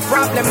 You have a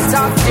problem,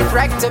 talk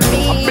direct to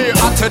me.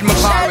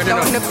 Shut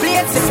down the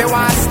place if you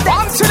want to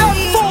step to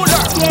me.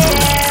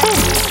 Yeah.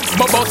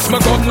 My boss, my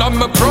gun, and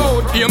my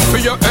proud. Aim for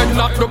your head,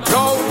 not the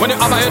crowd. When you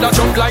have my head, I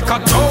jump like a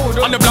toad.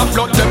 And the black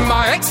blood, them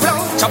I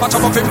explode. Chop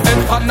off him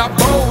head on a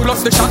bowl.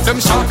 Plus the shot, them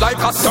shot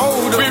like a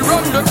sword. We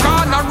run the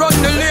corner, run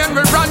the lane,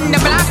 we run the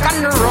black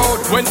on the road.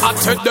 When I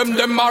tell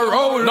them a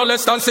roll. No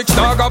less than 6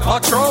 dog a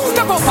patrol.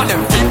 The both of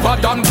them deeper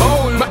than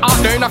bowl. My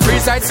heart there in a free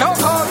side so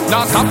cold.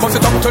 Now stop, bust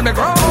it up to the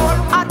ground.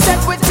 I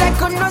take we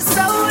take on no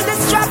soul.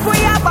 This trap we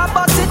have a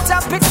bust it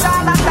up. It's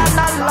all a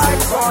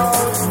light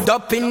gold.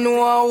 Up in no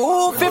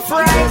who fi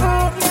frighten.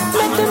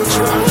 Let them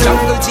try.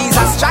 Jungle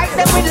Jesus, strike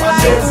them with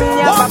lights.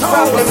 You have a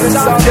problem,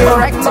 talk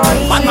direct to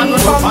me.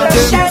 From the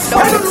shed,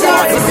 don't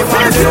talk if you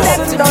want to step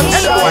to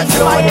me.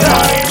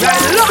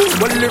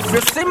 Well, if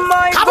you see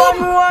my gun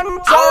one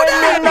time,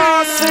 you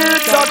not see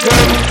it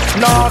again.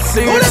 Not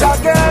see it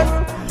again.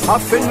 A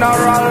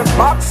funeral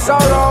box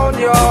around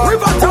you.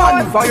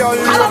 One for your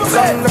lips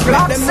and the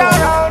blocks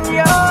around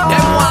you.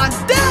 Them one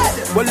dead.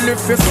 Well,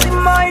 if you see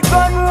my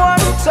gun one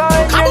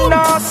time, you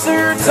not see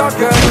it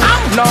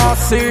again. Not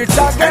see it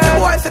again.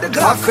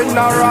 A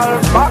funeral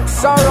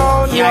box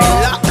around you.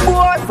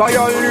 Boy, for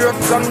your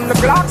lips and the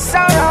blocks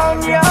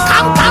around you.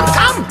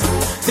 Come.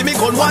 See me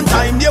gun one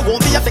time, there won't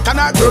be a second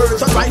or third.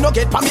 So try no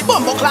get pa me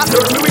bumbo clap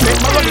dirt. Me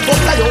remember when the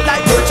gun fly out like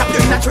bird. Chop you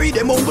in a tree,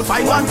 them won't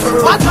find one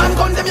third. Bad man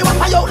gun them you want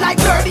fly out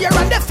like bird. Here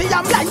and there see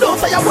I'm blind, don't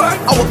say a word.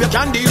 I hope you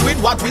can deal with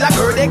what will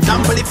occur.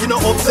 Example if you no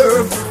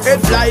observe.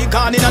 Head fly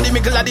gone in the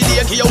middle of the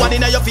day. Kill you one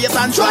in your face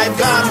and drive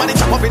gone. Man it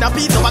chop up in a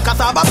piece of a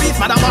cassava piece.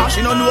 Man a marsh,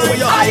 you don't know where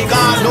your eye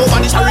gone.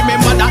 Nobody shall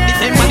remember that the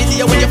same man is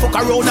here when you fuck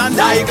around and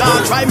die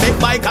gone. Try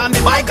make my gun be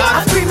my gun.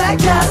 I scream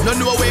like that. No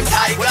know where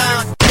die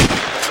gone.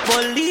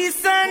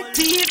 Police and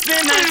thief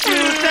in a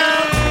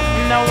shootout.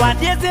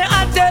 Nowadays they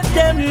attack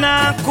them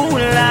now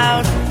cool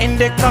out. In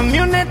the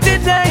community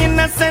the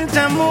innocent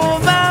a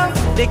move out.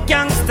 The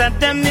gangster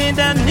them need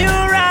a new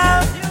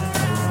route.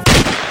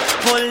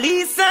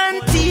 Police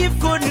and thief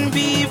couldn't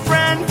be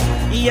friends.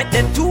 Yet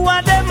the two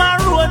of them are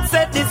road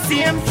set the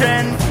same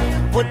trend.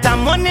 Put the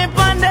money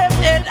on them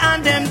head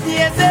and them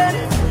teasing.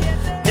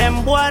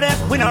 Them boy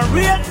we not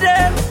rate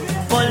them.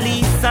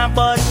 Police are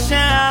bust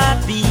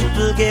shot,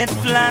 people get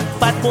flat,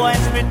 but boys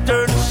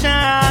return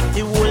shot.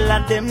 The whole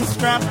of them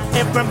strap,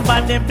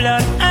 everybody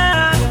blood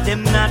out.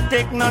 Them not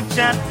take no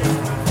chat.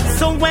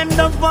 So when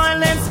the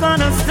violence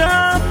gonna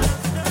stop?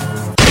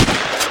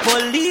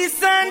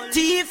 Police and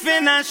thief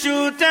in a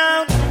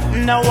shootout.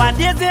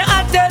 Nowadays they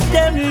attack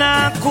them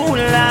now cool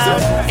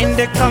out. In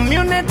the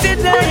community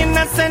the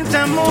innocent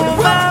a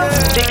move out.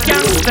 The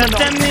gangster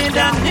them need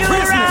a new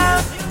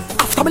route.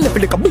 After me left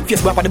like a big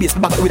face boy on the base, the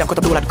back of the way and cut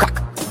up the whole of the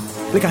crack.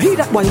 Like a hear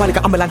that boy, like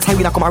an ambulance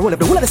highway and come and roll up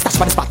the whole of the stash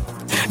for the spot.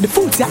 The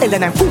fools here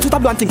Ellen and fools with a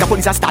blue and think a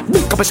police and start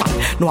big couple shot.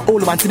 No,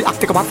 all one see the act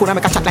take up my phone and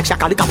make a chat like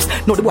Shaq all the cops.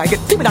 No, the boy get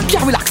timid and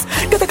can't relax.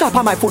 Get a call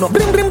on my phone,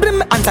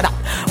 brim, answer that.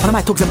 One of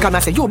my thugs them come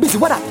and say, yo, busy,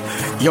 what that?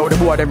 Yo, the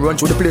boy them run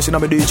through the place in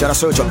my ditch and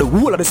search up the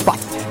whole of the spot.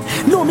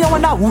 No, me I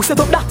wonder who set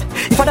up that.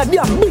 If I that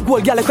damn big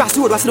old girl across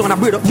the road was sitting on a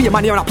bird up, be a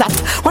man here on a plat.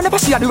 Whenever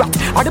she had the rat,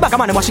 or the back of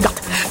man what she got.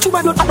 Two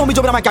my blood, I know me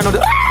jumping on my can on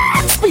the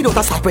speed out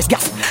of Southwest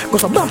gas.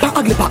 Cause some bumper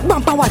ugly pack,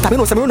 bumper white time, you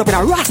know, some run up in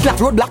a rascal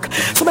roadblock.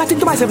 So I think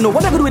to myself, no,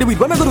 what am I gonna do with the weed?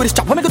 What am I gonna do with this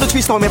chop? What am I gonna do with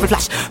 3 storm every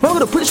flash? What am I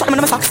gonna put the shot in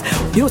my socks?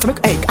 You know, to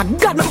make egg, I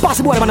got no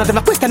possible one of them,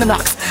 like question and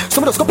knocks.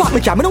 Some of those go park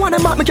me car, me no want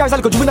them mark me car, so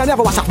I go juvenile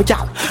never wash up me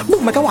car.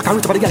 Boom, make a walk and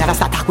root over the girl and I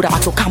start talk with her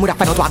back, so calm with her,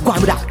 find out what I go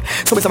on with her.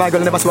 So me say my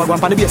girl never saw her go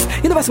on the base.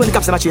 You never see when the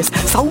cops in my chase.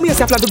 So me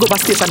say I plan to go back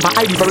station, but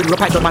I leave already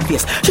reply on my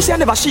face. She say I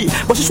never she,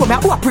 but she show me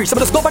a priest, so I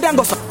just go over there and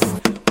go so.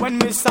 When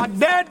Mr.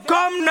 Dead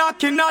come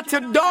knocking at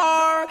your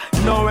door,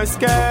 no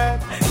escape.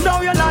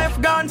 Now your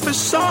life gone for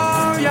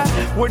sure, yeah.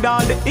 With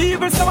all the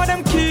evil, some of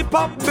them keep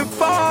up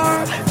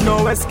before.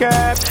 No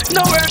escape,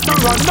 nowhere to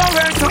run,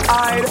 nowhere to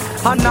hide.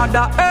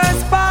 Another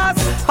earth pass,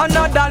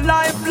 another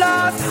life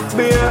lost.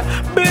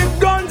 Big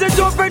guns, the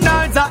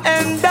juveniles are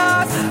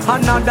enders.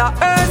 Another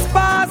earth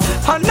pass,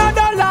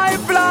 another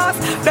life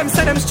lost. Them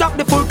say them strap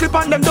the full clip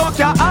and them don't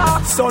care.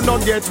 So no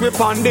get whip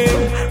on the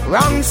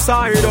wrong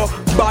side.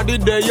 Body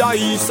they are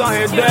east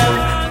side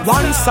them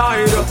one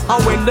side.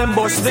 And when them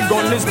bust the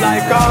gun is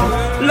like a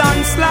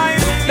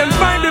landslide. Them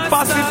find the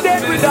posse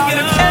dead with all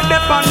them head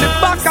up on the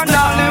back and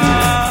all them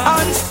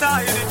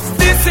unstyle.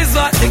 This is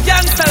what the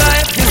gangster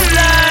life is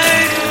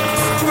like.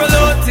 Roll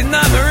out in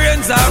my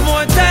range or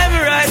more time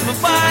ride my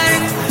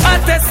bike. I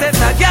tested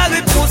a girl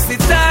with pussy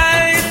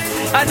tight.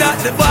 I got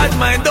the bad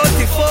mind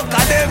dirty fuck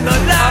and them no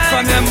lie.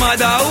 From your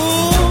mother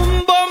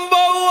womb, bumbo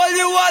all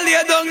you all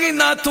lay down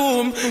in a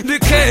tomb. The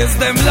case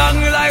them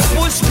long like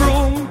push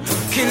broom.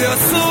 Kill you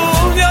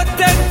soon, you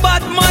take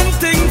bad man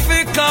thing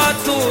for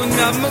cartoon.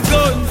 I'm a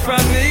gun from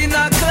me in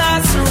a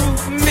classroom.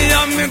 Me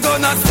and me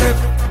gonna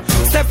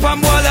step on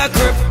wall a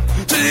grip.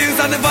 To the hills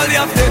and the valley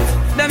of death.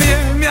 Them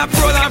hear me a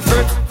proud and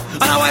fret.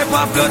 And I wipe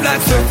off blood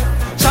like sweat.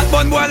 Shot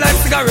bun boy like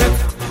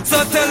cigarette. So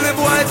tell the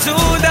boy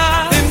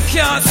Judah, him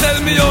can't sell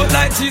me out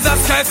like Jesus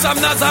Christ from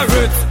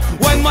Nazareth.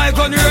 When my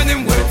gun run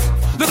him wet,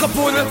 look up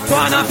on the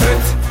pan of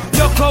it.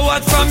 You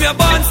coward from your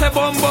band, say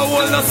bumbo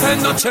will not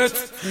send no chat.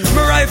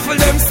 Me rifle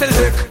them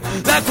select,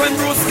 like when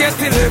Bruce get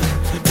the lick.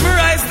 Me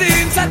rise the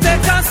inch and they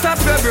can't stop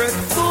your breath.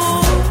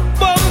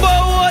 Bumbo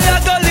will you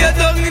go lay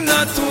down in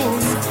a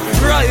tomb.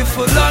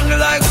 Rifle long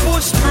like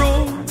push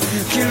broom.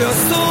 Kill your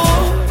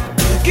soul,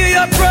 give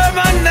you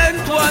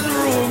permanent one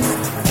room.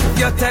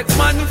 You take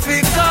man for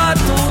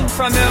cartoon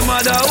from your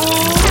mother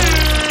womb.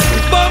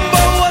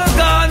 Bumbo will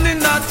gone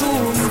in a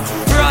tomb.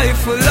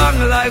 Rifle long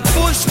like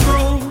push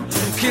broom.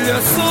 Kill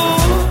your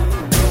soul.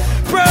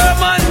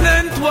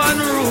 Permanent one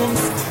room.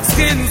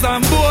 Skins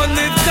and bone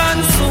it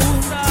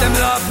consume. Them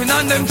laughing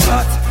and them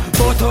chat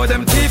about how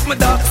them teeth my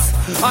ducks.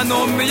 I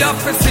know me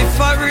have to see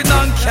foreign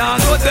and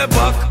can't hold the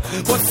back.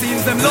 But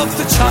seems them love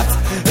to chat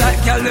like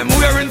y'all them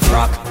wearing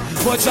frock.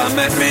 But you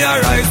make me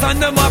arise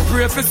and them a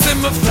pray for see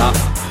me flap.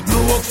 Me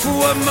work for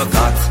what me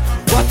got.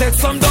 What take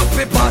some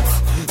dopey pots.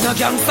 No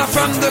gangster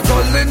from the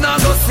gully, no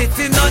go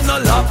sitting on no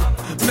lap.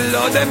 Me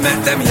love them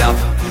make them yap.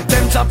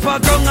 Them chop a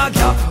ground a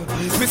gap.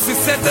 Me see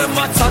say them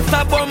a chat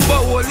a bumbo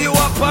holy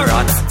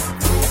apparat.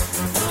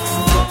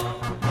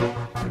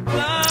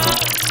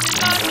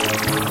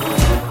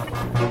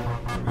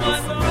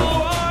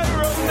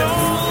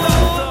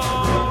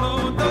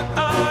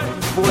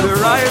 For the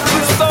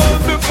rifle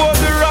sound, before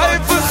the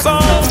rifle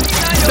sound,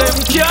 them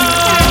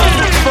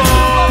can't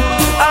fall.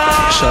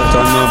 Shot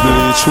on a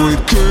bleach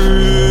with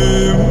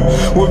cream.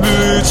 We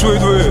bleach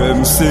with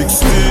M16.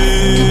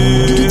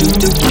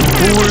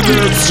 With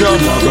extra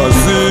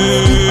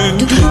magazine.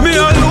 Me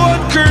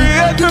alone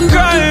create the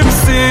crime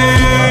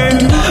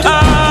scene.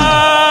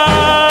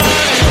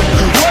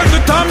 When the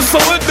time so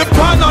with the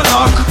pan and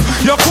knock,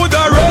 you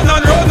coulda run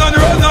and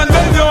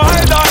then you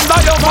hide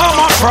under your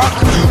mama frock.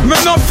 Me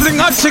no fling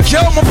a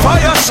secure my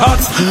fire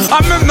shots.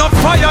 I me no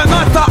fire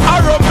not a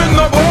arrow. Me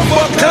no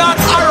bomb clan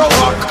arrow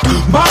rock.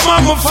 Mama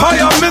me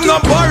fire, me no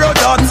borrow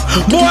that.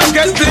 Boy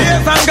get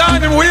late and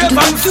gone in ways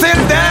and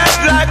still dead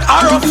like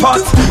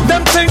Arafat.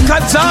 Them think I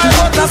die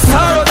but I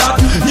sorrow that.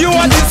 You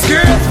are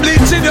disgrace,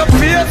 bleaching your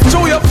face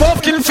through your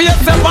fucking face,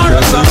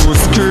 embarrassing. You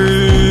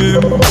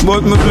scream,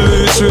 but me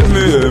bleach with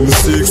me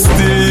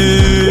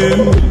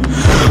M16.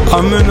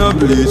 I'm in a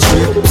bleach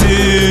with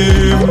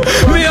team.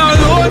 Me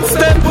alone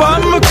step on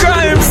my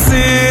crime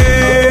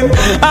scene.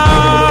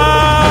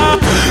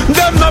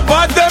 Them no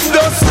bad, them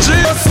just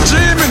 3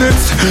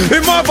 minutes.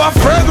 Him have a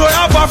friend, we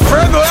have a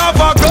friend, we have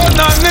a gun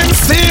and him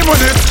steam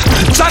with it.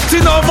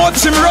 Chatting how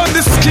much him run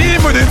the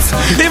scheme with it.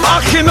 Him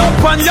hacking up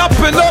and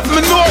yapping up,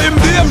 me know him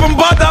deep and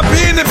bad a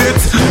being a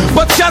bit.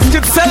 But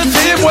casket sell to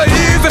him where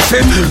easy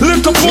fit.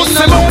 Little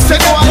pussy mouth,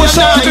 they get push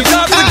out the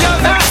gas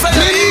together.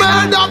 Me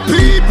murder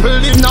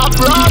people in a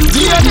broad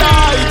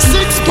daylight.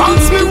 6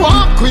 pounds me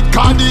walk with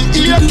Caddy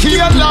AK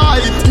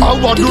light. I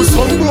want do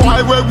some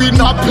boy where we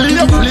not play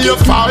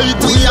fight.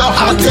 We are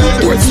hot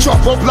head, we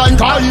strap up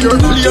like a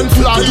airplane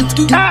flight.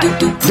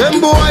 Them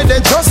boy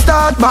they just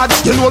start bad.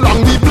 You know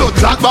long the blood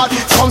clot bad.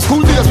 From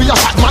school days we a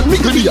hot man, me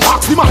could be a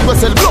ask the man we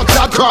sell blood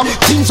clot crap.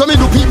 Things so me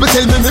do people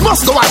tell me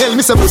must go a hell.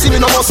 Me say pussy me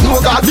no must know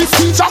God. This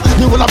teacher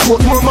me will have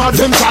put more mad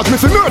them charge me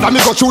for murder. Me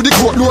go through the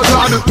court load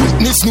lad.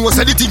 Witness know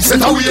say the thing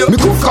set away. Me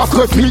cook off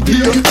crap me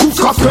deal.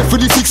 Cook off crap for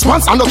the 6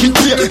 months and no kick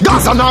play.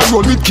 Gas and I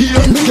roll with gear.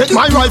 Me get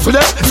my rifle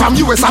there from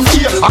US and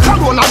here. I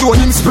can't run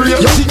alone in spray.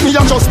 You think me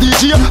a just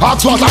DJ?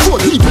 Ask what I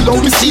put people how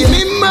me see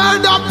me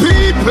murder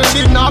people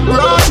in a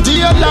broad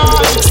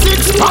daylight.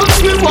 6 pounds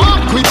me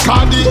walk with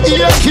Caddy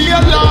AK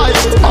light.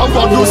 I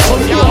want to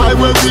some guy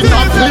where we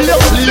not play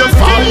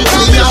fight.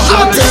 We a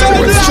hot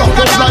head, we struck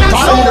up like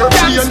fire,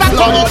 plane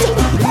flight.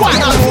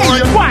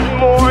 One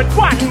more.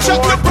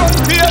 Check the front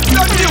page,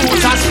 the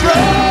news has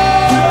spread.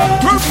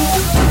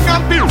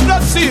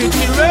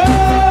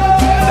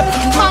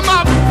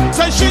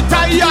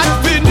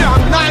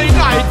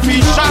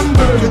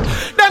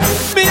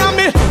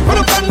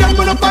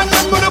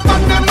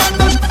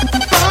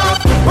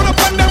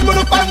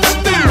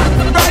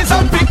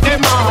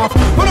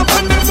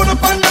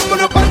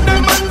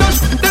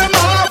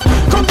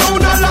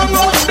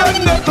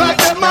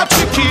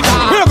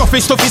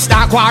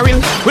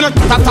 quarrel. We not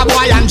after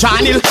boy and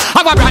Johnny.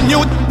 Have a brand new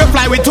to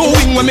fly with two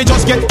wings when me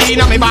just get in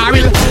on me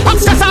barrel.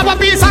 Upstairs have a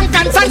piece and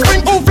cans and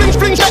spring. Who fling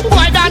spring shake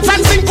boy dance and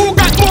sing. Who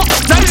got more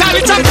than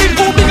Charlie Chaplin?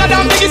 Who bigger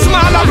than Biggie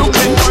Smaller?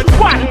 Looking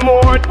one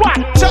more.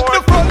 Check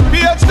the front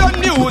page, the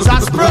news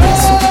has spread.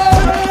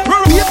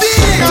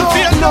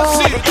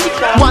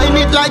 Wine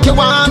it like you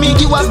want me.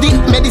 You have the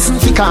medicine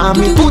fi calm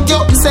me. Put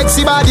your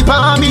sexy body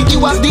palm me. You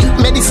have the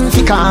medicine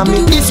fi calm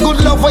me. It's good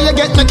love where you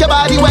get make your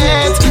body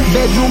wet.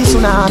 Bedroom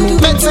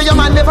tsunami. Bet say your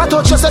man never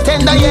touch you so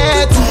tender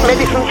yet.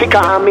 Medicine fi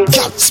calm me.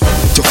 Cats,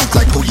 you look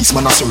like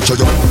policeman a search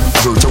you.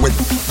 Virtue with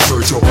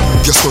virtue.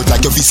 You stood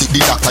like you visit the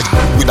doctor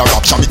with a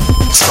rapture me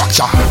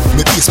structure.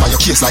 Me pace by your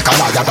case like a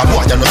liar. The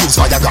boy you no use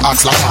Viagra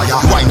ask like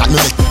fire. Why not me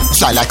make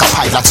fly like a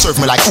pilot?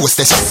 Serve me like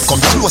hostess. Come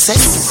closer.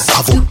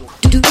 Avo.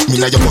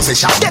 Me na your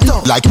possession.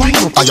 Like wine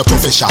up on your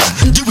profession.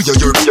 Give me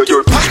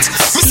your part.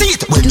 Me see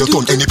it when you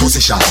turn any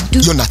position.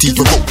 You're not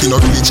even broke in a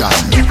religion.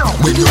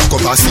 When you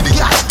come and see the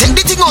cat. Take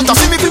the thing out of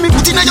me,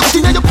 put in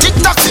your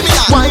TikTok see me.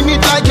 Wine it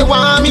like you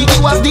want me.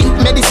 You have the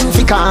medicine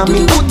fi calm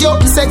me. Put your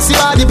sexy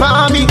body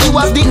palm me. You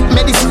have the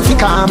medicine fi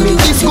calm me.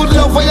 It's good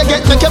love where you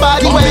get make your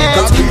body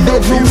wet.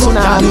 Bedroom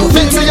tsunami.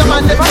 Bet say your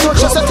man never touch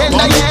you so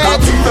tender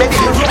yet.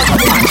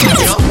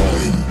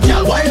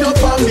 Y'all wind up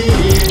on me.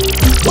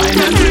 Wine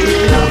and bring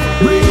it up,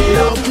 bring it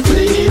up,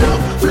 fling it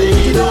up, fling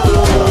it up.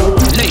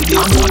 Ladies,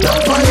 I'm on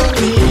up on your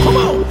knee. Come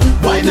on,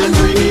 wine and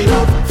bring it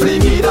up,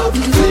 fling it up,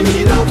 fling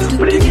it up,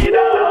 fling it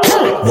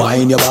up.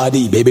 Wine your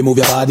body, baby, move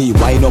your body.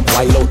 Wine up,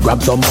 wild out, grab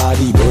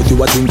somebody. Both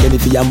you a drink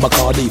anything and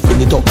Bacardi.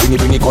 Fling it up, bring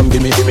it, come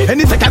give me.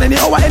 Any second, any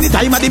hour, any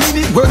time of the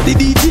minute. Work the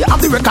DJ,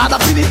 have the record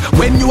up in it.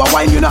 When you are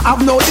wine, you don't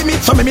have no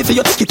limit. So me say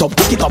you take it up,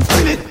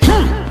 fling it.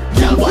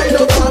 Y'all wind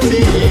up on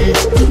me.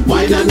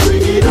 Wine and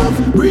bring it up,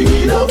 bring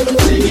it up,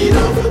 fling it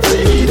up,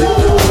 fling it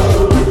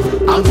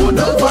up. I'm going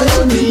up on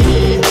your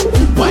knee.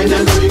 Wine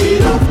and bring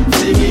it up,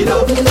 fling it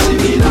up,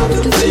 fling it up,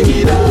 fling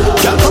it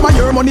up. Y'all come and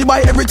your money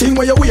buy everything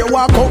when you wear.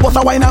 Walk out, bust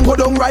a wine and go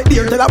down right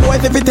there. Tell a boy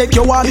if he take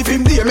your wall, if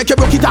him there, make you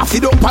broke it off. You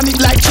don't panic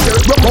like cheer.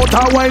 Broke out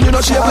and wine, you know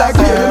shape like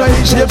beer. You know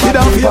he shape it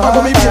down, fever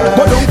come in here.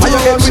 Go down and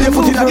you get with your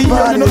foot in the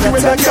ear. You know see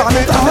when they get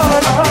it.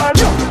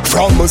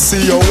 From me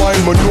see your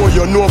wine, me know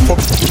you know for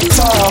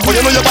tough. But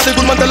you know your body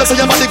good, man, tell us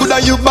your body good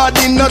and your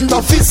body not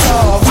tough. It's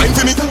tough. Wine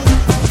for me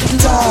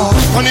tough.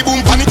 Honey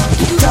boom, panic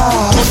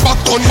tough. Turn back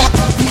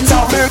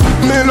tough.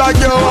 Me like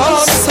your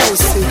ass so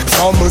sick.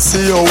 From me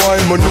see your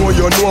wine, me know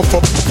you know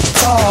for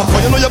tough.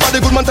 But you know your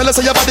body good, man, tell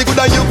us your body good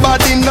and your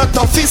body not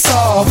tough. It's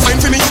tough. Wine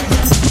for me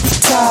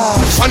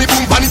tough. Honey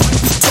boom, panic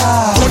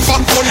tough. Turn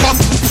back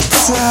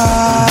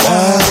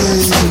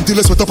till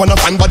you sweat up on a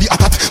fan body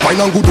attack. Wine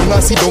and go down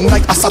and sit down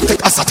like assat,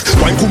 take assat.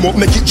 Wine come up,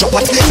 make it drop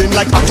at. Then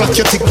like a clock,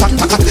 you tick tack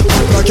tack at.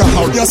 Like your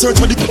heart, you search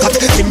for the cat.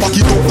 Then back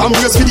it up and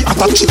brace for the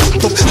attack. She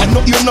put up and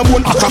not even a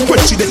bone attack. When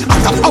she then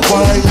attack a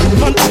wine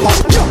and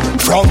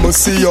attack. From me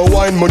see your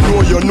wine, me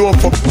know you know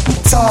for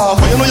tough.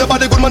 But you know your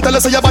body good, man, tell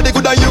us your body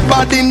good and your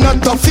body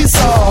not tough. It's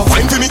tough.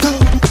 Wine for me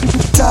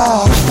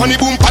tough. Honey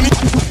boom, panic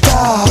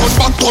tough.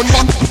 Turn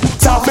back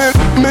tough.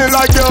 Me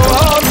like your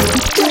heart.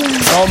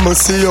 From me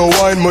see your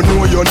wine, me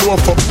know you know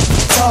for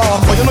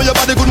tough. But you know your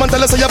body good, man,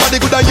 tell us your body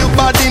good and your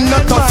body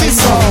not tough. It's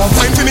tough.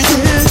 Wine for me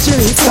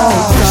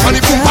tough.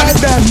 Honey boom,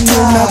 panic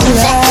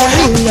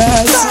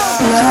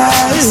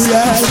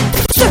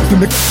Check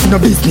me no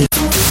business.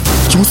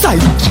 Two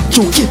side,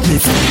 two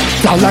kidneys.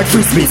 Fly like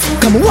frisbees.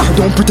 Come on,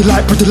 don't pretty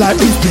like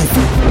business.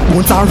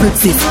 Once I rip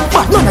this,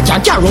 but none of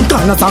can carry on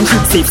corners and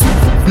cryptics.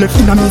 Left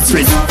in a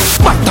mistress.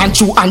 Back and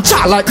chew and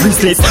char like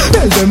grizzlies.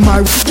 Tell them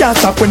my can't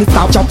stop when it's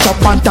stop, chop, chop,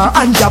 banter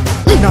and jab.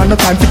 Me nah no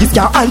time for this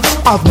car and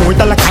have more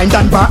than a kind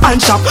than bar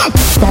and shop.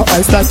 For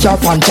ice like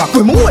chop and chop.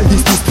 We hold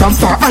this from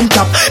far and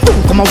top.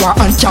 Don't come a war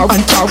and chow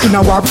in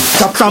a war.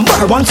 Chop from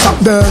bar one shop.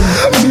 Then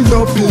me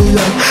no play.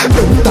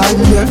 Them time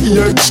me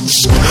here.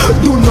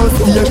 Do not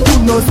steer, do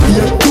not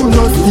steer.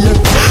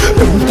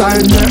 Them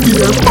time me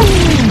here.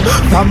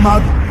 From a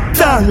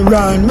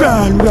run.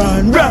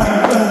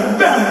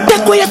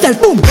 Take away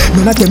yourself, boom.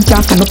 None of them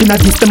can't stand up in a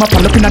this. Them a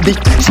fall up in a dick,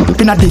 shoot up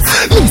in a this.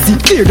 Easy,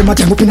 clear, them a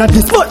jam up in a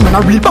this. But man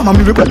a real bomber,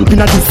 me rebel up in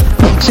a this.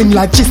 Boxing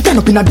like this, stand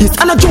up in a this.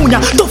 And a junior,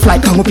 tough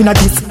like hang up in a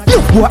this.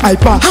 You boy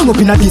hyper, hang up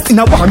in a this. In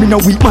a war, me no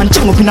weak man,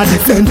 jam up in a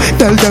this. Then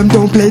tell them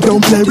don't play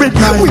with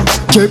mine.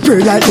 We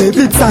pray like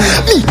David sign.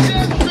 Me,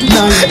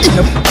 nine, in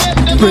a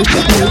break,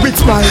 play with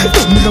spine.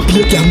 Don't me no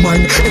play their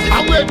mind.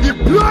 I wear the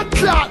blood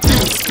clot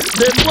is.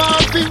 Them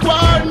want to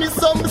warn me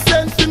some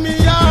sense to me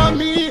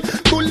army.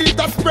 Bullet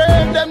a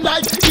spray them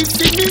like it's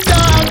in me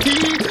doggy.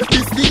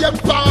 This the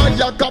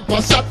empire, got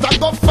a shot I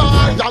go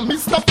fire.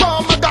 Mr.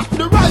 Farmer got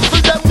the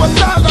rifle, them was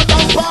taller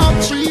than palm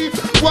tree.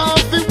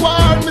 Want to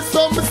warn me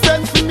some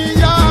sense to me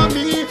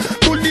army.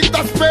 Bullet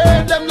a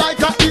spray them like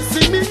a it's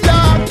in me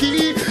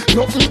doggy.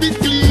 Nothing be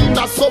clean,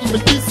 a some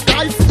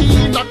disguise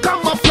in a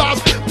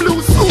camouflage. Blue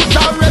suit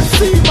a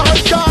receiver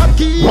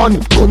khaki. one.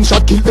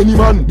 Gunshot kill any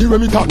man. The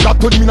Remington that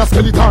told him in a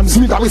skeleton.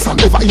 Smith and Wesson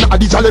never in a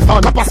Adija left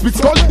hand. Kappa split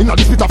skull in a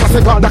the split of a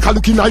second. That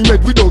look in a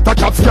head without a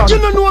cat scan. You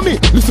don't know me?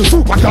 Listen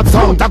super cat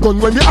sound. That gun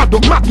when we add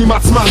up Magnum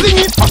Matsman. Sing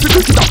it. As the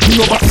cricket that kill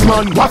no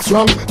batsman. What's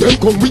wrong? Them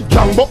come with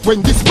gang, but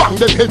when this bang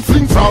them head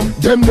fling from.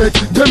 Them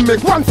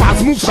make one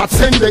fast move shot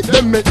send it.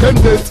 Them make them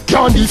dead.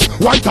 Candies,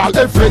 white all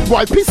everett.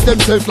 Boy piss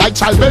themselves like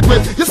child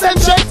bedwet. You send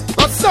check?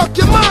 But suck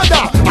your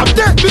mother. I'm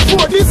dead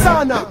before this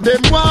honor.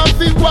 Them want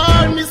to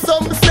warn me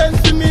some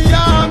sense in me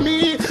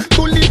army.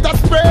 Bullet that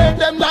spread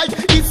them like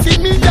it's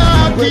in me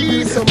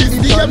yardie. This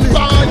the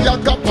empire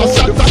got a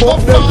shot of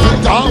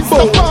fire.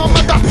 Mr.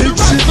 Farmer got big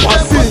shit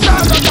passing.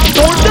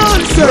 Don't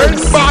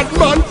nonsense. Bad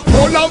man,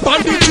 hold on by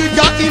the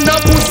trigger in a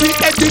pussy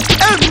edit.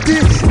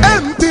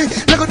 Empty.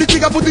 Look at the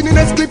trigger put in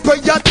a clip where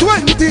you're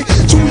 20.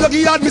 True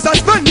lucky hard Mr.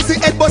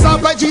 Spency. Head buzz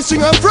up like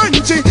G-string and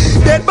Frenchy.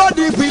 Dead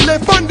body we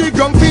left on the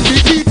ground for the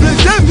people.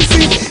 Them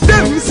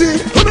see.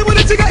 Come with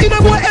the trigger in a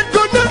boy head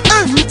gun.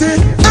 Empty.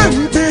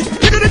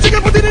 Look at the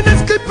trigger put in a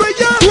clip where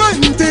you're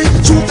 20.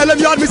 True LM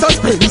yard Mr.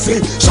 Spency.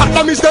 Shot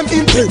damage them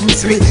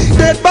intensely.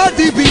 Dead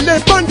body we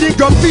left on the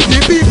ground for the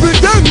people.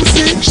 Them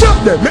see. Shot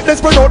them. Make them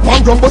spread out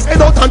one drum. Bust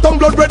head out and tongue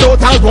blood red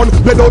out and run.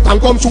 Bled out and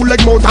come through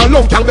leg mouth and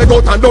lung. Can beg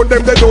out and down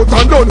them dead out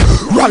and done.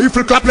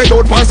 Rifle clap leg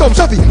out for some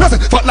shotty. Nothing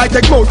fat like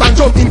egg mouth and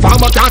jump.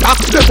 Informer can't have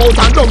them out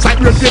and dumps like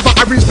red paper.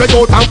 I reach spread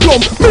out and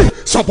plump. Me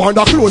shop on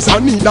the clothes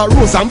and need a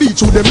rose and beat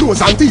through them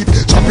nose and teeth.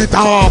 Chop it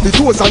off the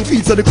toes and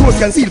feet so the clothes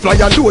can seal fly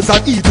and doors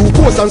and eat. Two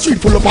posts and street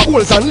full of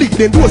holes and leak.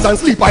 Then doors and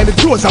sleep while the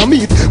clothes and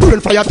meat. Burn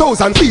fire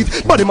 1,000 feet.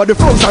 Body of the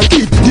frozen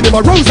teeth. Give them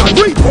a rose and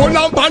breathe. Hold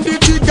on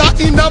bandit trigger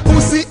in a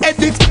pussy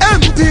edit.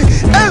 Empty.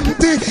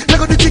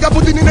 Look at the trigger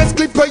put in a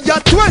clip where you're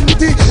 20.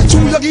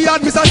 True lucky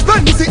hard Mr.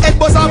 Spency. Head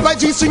buzz up like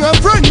G-string and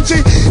Frenchy.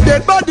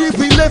 Dead body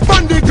we left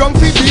on the ground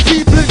for the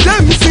people.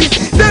 Them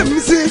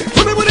see.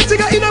 Come with the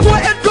trigger in a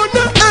boy head gun.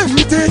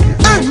 Empty.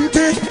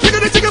 Look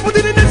at the trigger put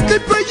in a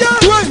clip where you're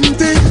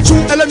 20.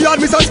 True LM yard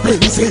Mr.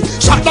 Spency.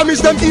 Shot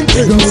damage them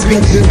intensely.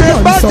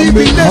 Dead body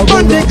we left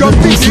on the ground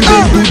for the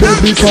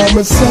people. Because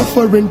I'm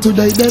suffering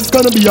today, there's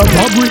gonna be a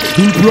robbery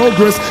in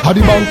progress. At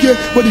the bank, yeah,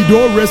 but the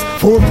door rest.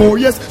 4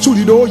 yes, through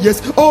the door,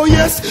 yes. Oh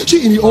yes,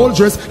 she in the old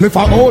dress, left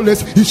her all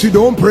less. If she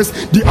don't press,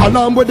 the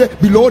alarm with the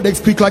below deck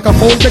speak like a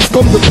phone text.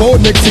 Come the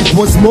phone next, it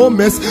was more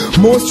mess,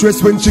 more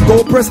stress. When she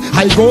go press,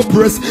 I go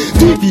press.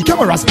 TV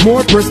cameras,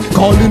 more press,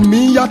 calling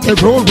me a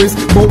terrorist.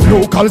 Both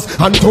locals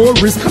and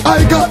tourists,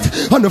 I got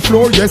on the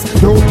floor, yes.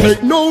 Don't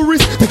take no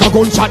risk, take a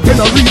gunshot, then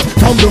I read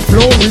from the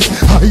florist.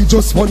 I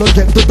just wanna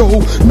get the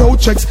dough, no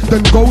checks,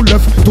 then go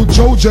left to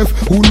Joe Jeff,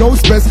 who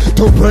knows best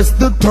to press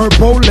the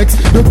turbo legs.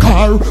 The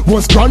car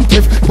was grand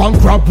theft,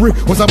 bank robbery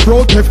was a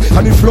pro theft,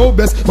 and it flow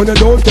best when I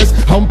don't test.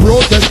 I'm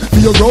protest for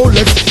your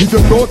Rolex. If you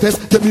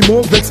protest, get me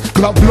more vex.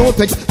 Clap blow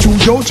text through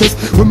your chest.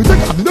 When me take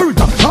out the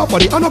Nerita, half of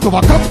the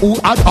undercover cop who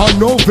had a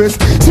no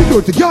vest.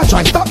 Security guard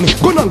try stop me,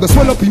 gun on the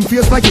swell up in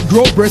face like it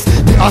grow breast.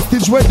 The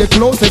hostage where the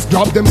closest,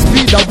 drop them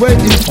speed away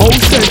in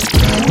possess.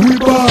 We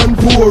born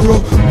poor,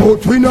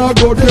 but we not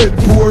go dead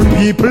poor.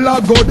 People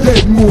are go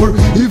dead more.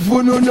 If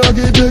we no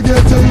get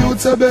to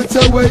youth a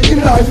better way in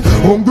life.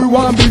 Hungry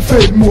want be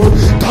fed more.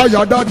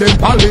 Tired of them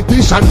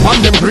politicians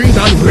from them green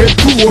and red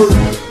poor.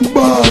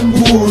 Born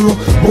poor,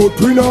 but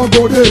we not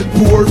go dead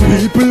poor.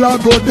 People are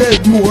go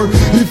dead more.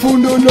 If we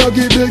no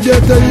get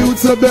to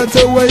youth a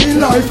better way in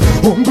life.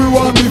 Hungry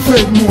want be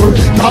fed more.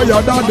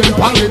 Tired of them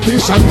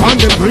politicians from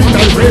them green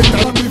and red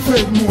and be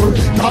fed more.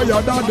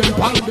 Tired of them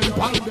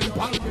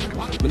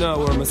Me now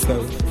worry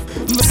myself.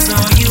 So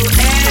you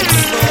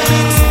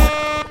exposed.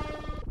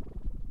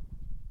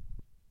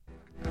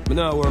 Me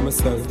now worry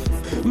myself.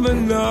 Me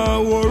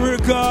now worry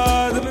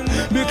God.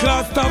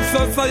 Because top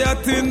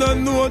society no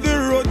know the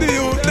road the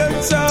youth them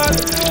chant.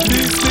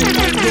 This thing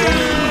is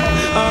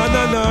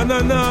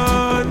going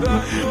on.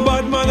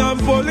 Bad man and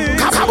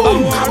police. I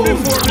want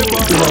before the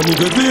bad man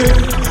go there.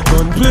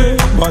 Don't play.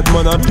 Bad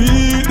man and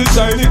beat the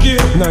shiny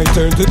kid. Night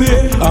turn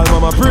today. All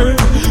mama pray.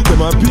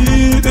 Them a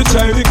beat the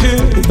shiny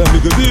kid. Then we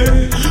go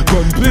there.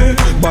 Don't play.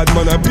 Bad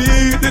man and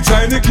beat the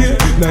shiny kid.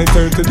 Night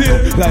turn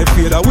today. Life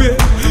fade away.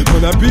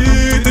 Man a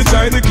beat the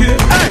shiny kid.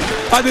 Hey!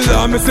 I did the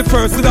army see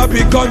first with a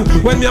big gun.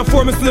 When me and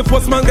four, me see the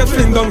first man get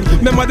fling down.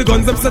 Remember the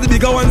guns, them say the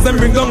bigger ones, them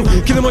bring down.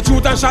 Kill them a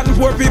shoot and shot and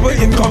poor people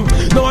income.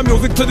 Now I'm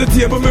music to the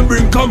table, me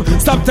bring come.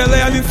 Stop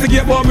telling and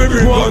instigate, but me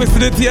bring one. Me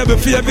see the table,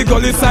 fear every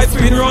gully side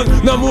spin run.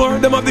 No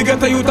more, them have the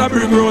ghetto youth a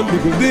bring run.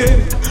 People day,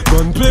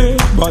 gun play,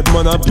 bad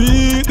man a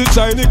beat the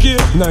China kid.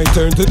 Night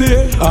turn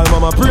today, all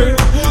mama pray.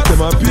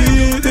 Them a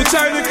beat the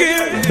China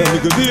kid. Then we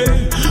go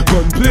day,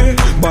 gun play,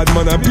 bad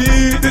man a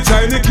beat the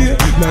China kid.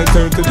 Night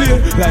turn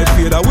today, life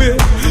fade away.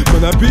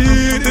 Man a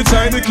beat the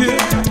China kid.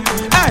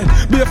 Hey,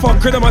 be a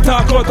fucker, them a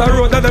talk out the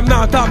road and them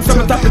not talk. So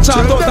me tap the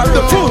chart out of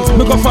the fools.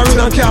 Me go for it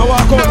and can't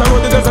walk out the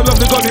road. They just love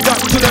the gun, they got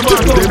to them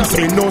out. Them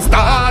say no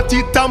start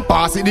it and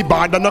pass it. The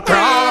border no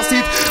cross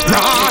it.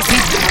 Cross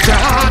it,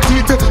 chart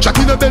it. Shot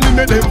in the belly,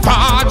 make them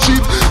fat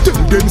shit.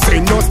 Them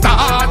say no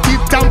start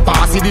it and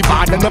pass it. The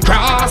border no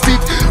cross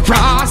it.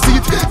 Cross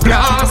it,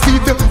 blast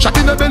it. Shot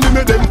in the belly,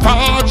 make them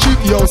fat shit.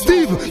 Yo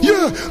Steve,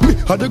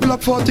 Had the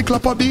Glock 40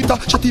 clap a beater.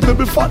 Chatty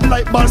pebble fat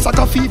like ball sack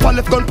a FIFA.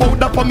 Left gun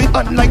powder for me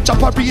hand like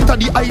chaparita.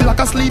 The eye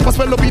like a sleeper,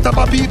 smell of Peter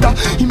Papita.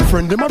 Him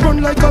friend them a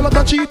run like a lot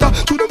of cheetah.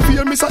 To them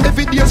fear me so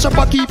every day shop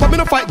a keeper. Me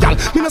no fight gal,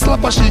 me no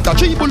slap a sheeta.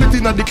 3 bullet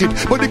in a the clip,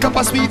 but the cap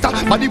a sweeter.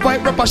 Body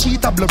white rapper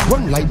sheeta. Blood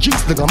run like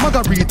jinx, the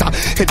margarita.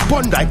 Head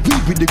bun like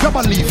weed with the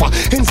grabber leafer.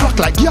 Hands lock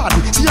like yard,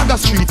 Siaga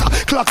streeter.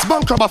 Clocks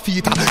bank crabber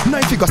feeder. 9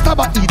 figure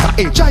stabber eater.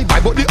 HIV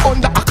but the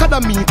under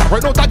academy.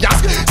 Run out of gas,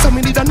 so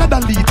me need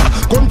another liter.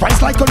 Gun price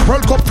like a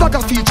World Cup flag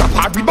a feature.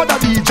 Party bada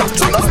DJ.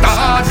 So no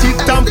start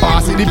it and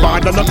pass it. The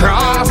band and no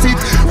cross it.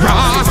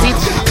 Cross it,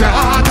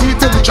 clot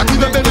it. Check in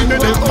the belly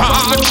and then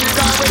pass it.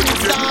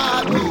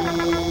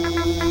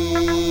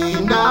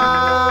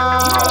 Nah,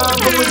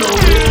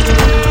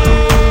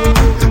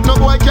 no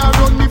boy can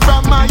run me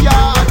from my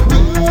yard.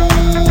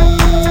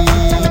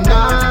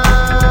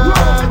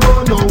 Nah, go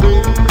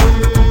nowhere.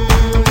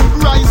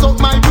 Rise up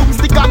my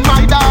broomstick and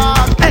my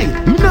dog. Hey,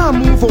 me nah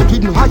move out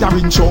with no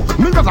hiring truck.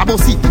 Me rather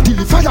boss it till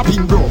the fire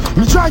pin broke.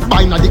 Me drive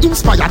by now the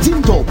Inspire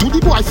Tinto. To the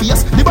boy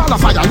face, the ball of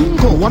fire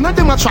linko. One of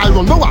them a try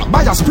run lower,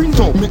 buy a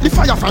sprinter. Make the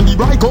fire from the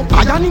bright up,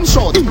 iron him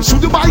short. Him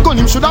should buy gun,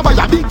 him should buy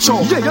a big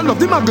chop. Yeah, you love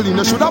the muggling,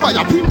 you should buy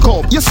a pimp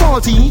cup. You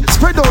salty,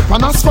 spread out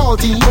pan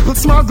asphalty. Couple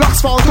small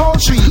glass fall tall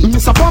tree.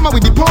 Miss a farmer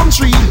with the palm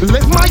tree.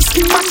 Left my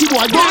skin, matty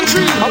boy, gone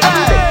tree.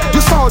 Hey,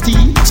 you salty,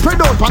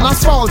 spread out pan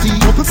asphalty.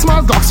 Couple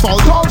small glass fall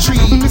tall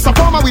tree. Miss a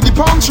farmer with the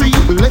palm tree.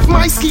 Left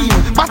my skin,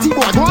 batty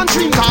boy, gone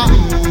tree.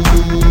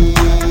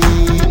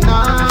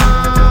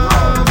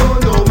 Nah, go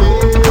nowhere.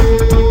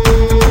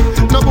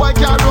 No boy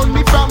can run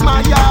me from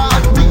my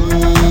yard.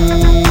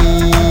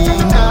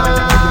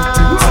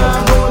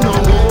 Nah, go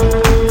nowhere.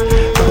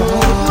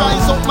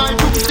 Rise up my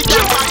broomstick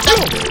and my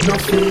dog. No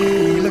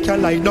feel like you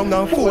lie down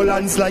and fall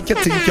hands like you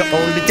think you're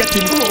only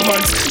getting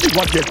romance. You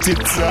a get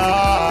it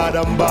sad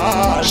and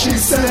bad. She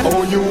said,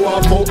 oh, you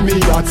a fuck me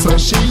hot. So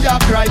she a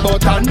cry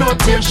but I not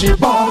till she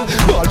ball.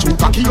 But you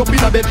cocky up in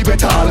a belly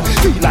wet all.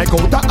 Feel like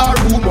out of her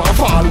room a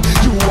fall.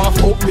 You a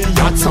fuck me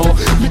hot. So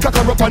me cock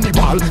her up on the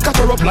ball. Catch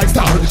her up like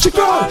star. She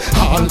crawl,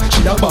 all.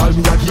 She a ball,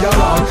 me a give her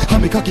all.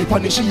 And me cocky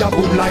pan she a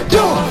boom like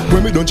yeah.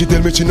 When me done she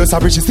tell me she no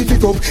sorry, she stiff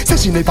it up. Say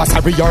she never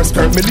sorry or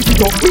sperm me lick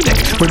it up. Me neck,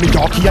 when me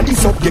talkie and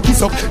this up, get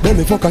kiss up. Then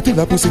me fuck her till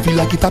her pussy feel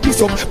like it a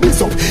piss up.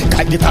 Bliss up,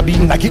 guy get a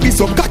bean like it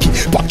is up. Cocky,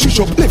 back push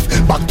up,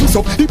 left, back twist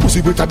up. The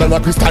pussy wetter than a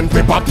Christian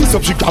pepper. Piss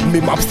up, she grab me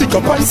map, stick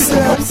up and stick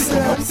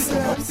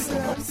up.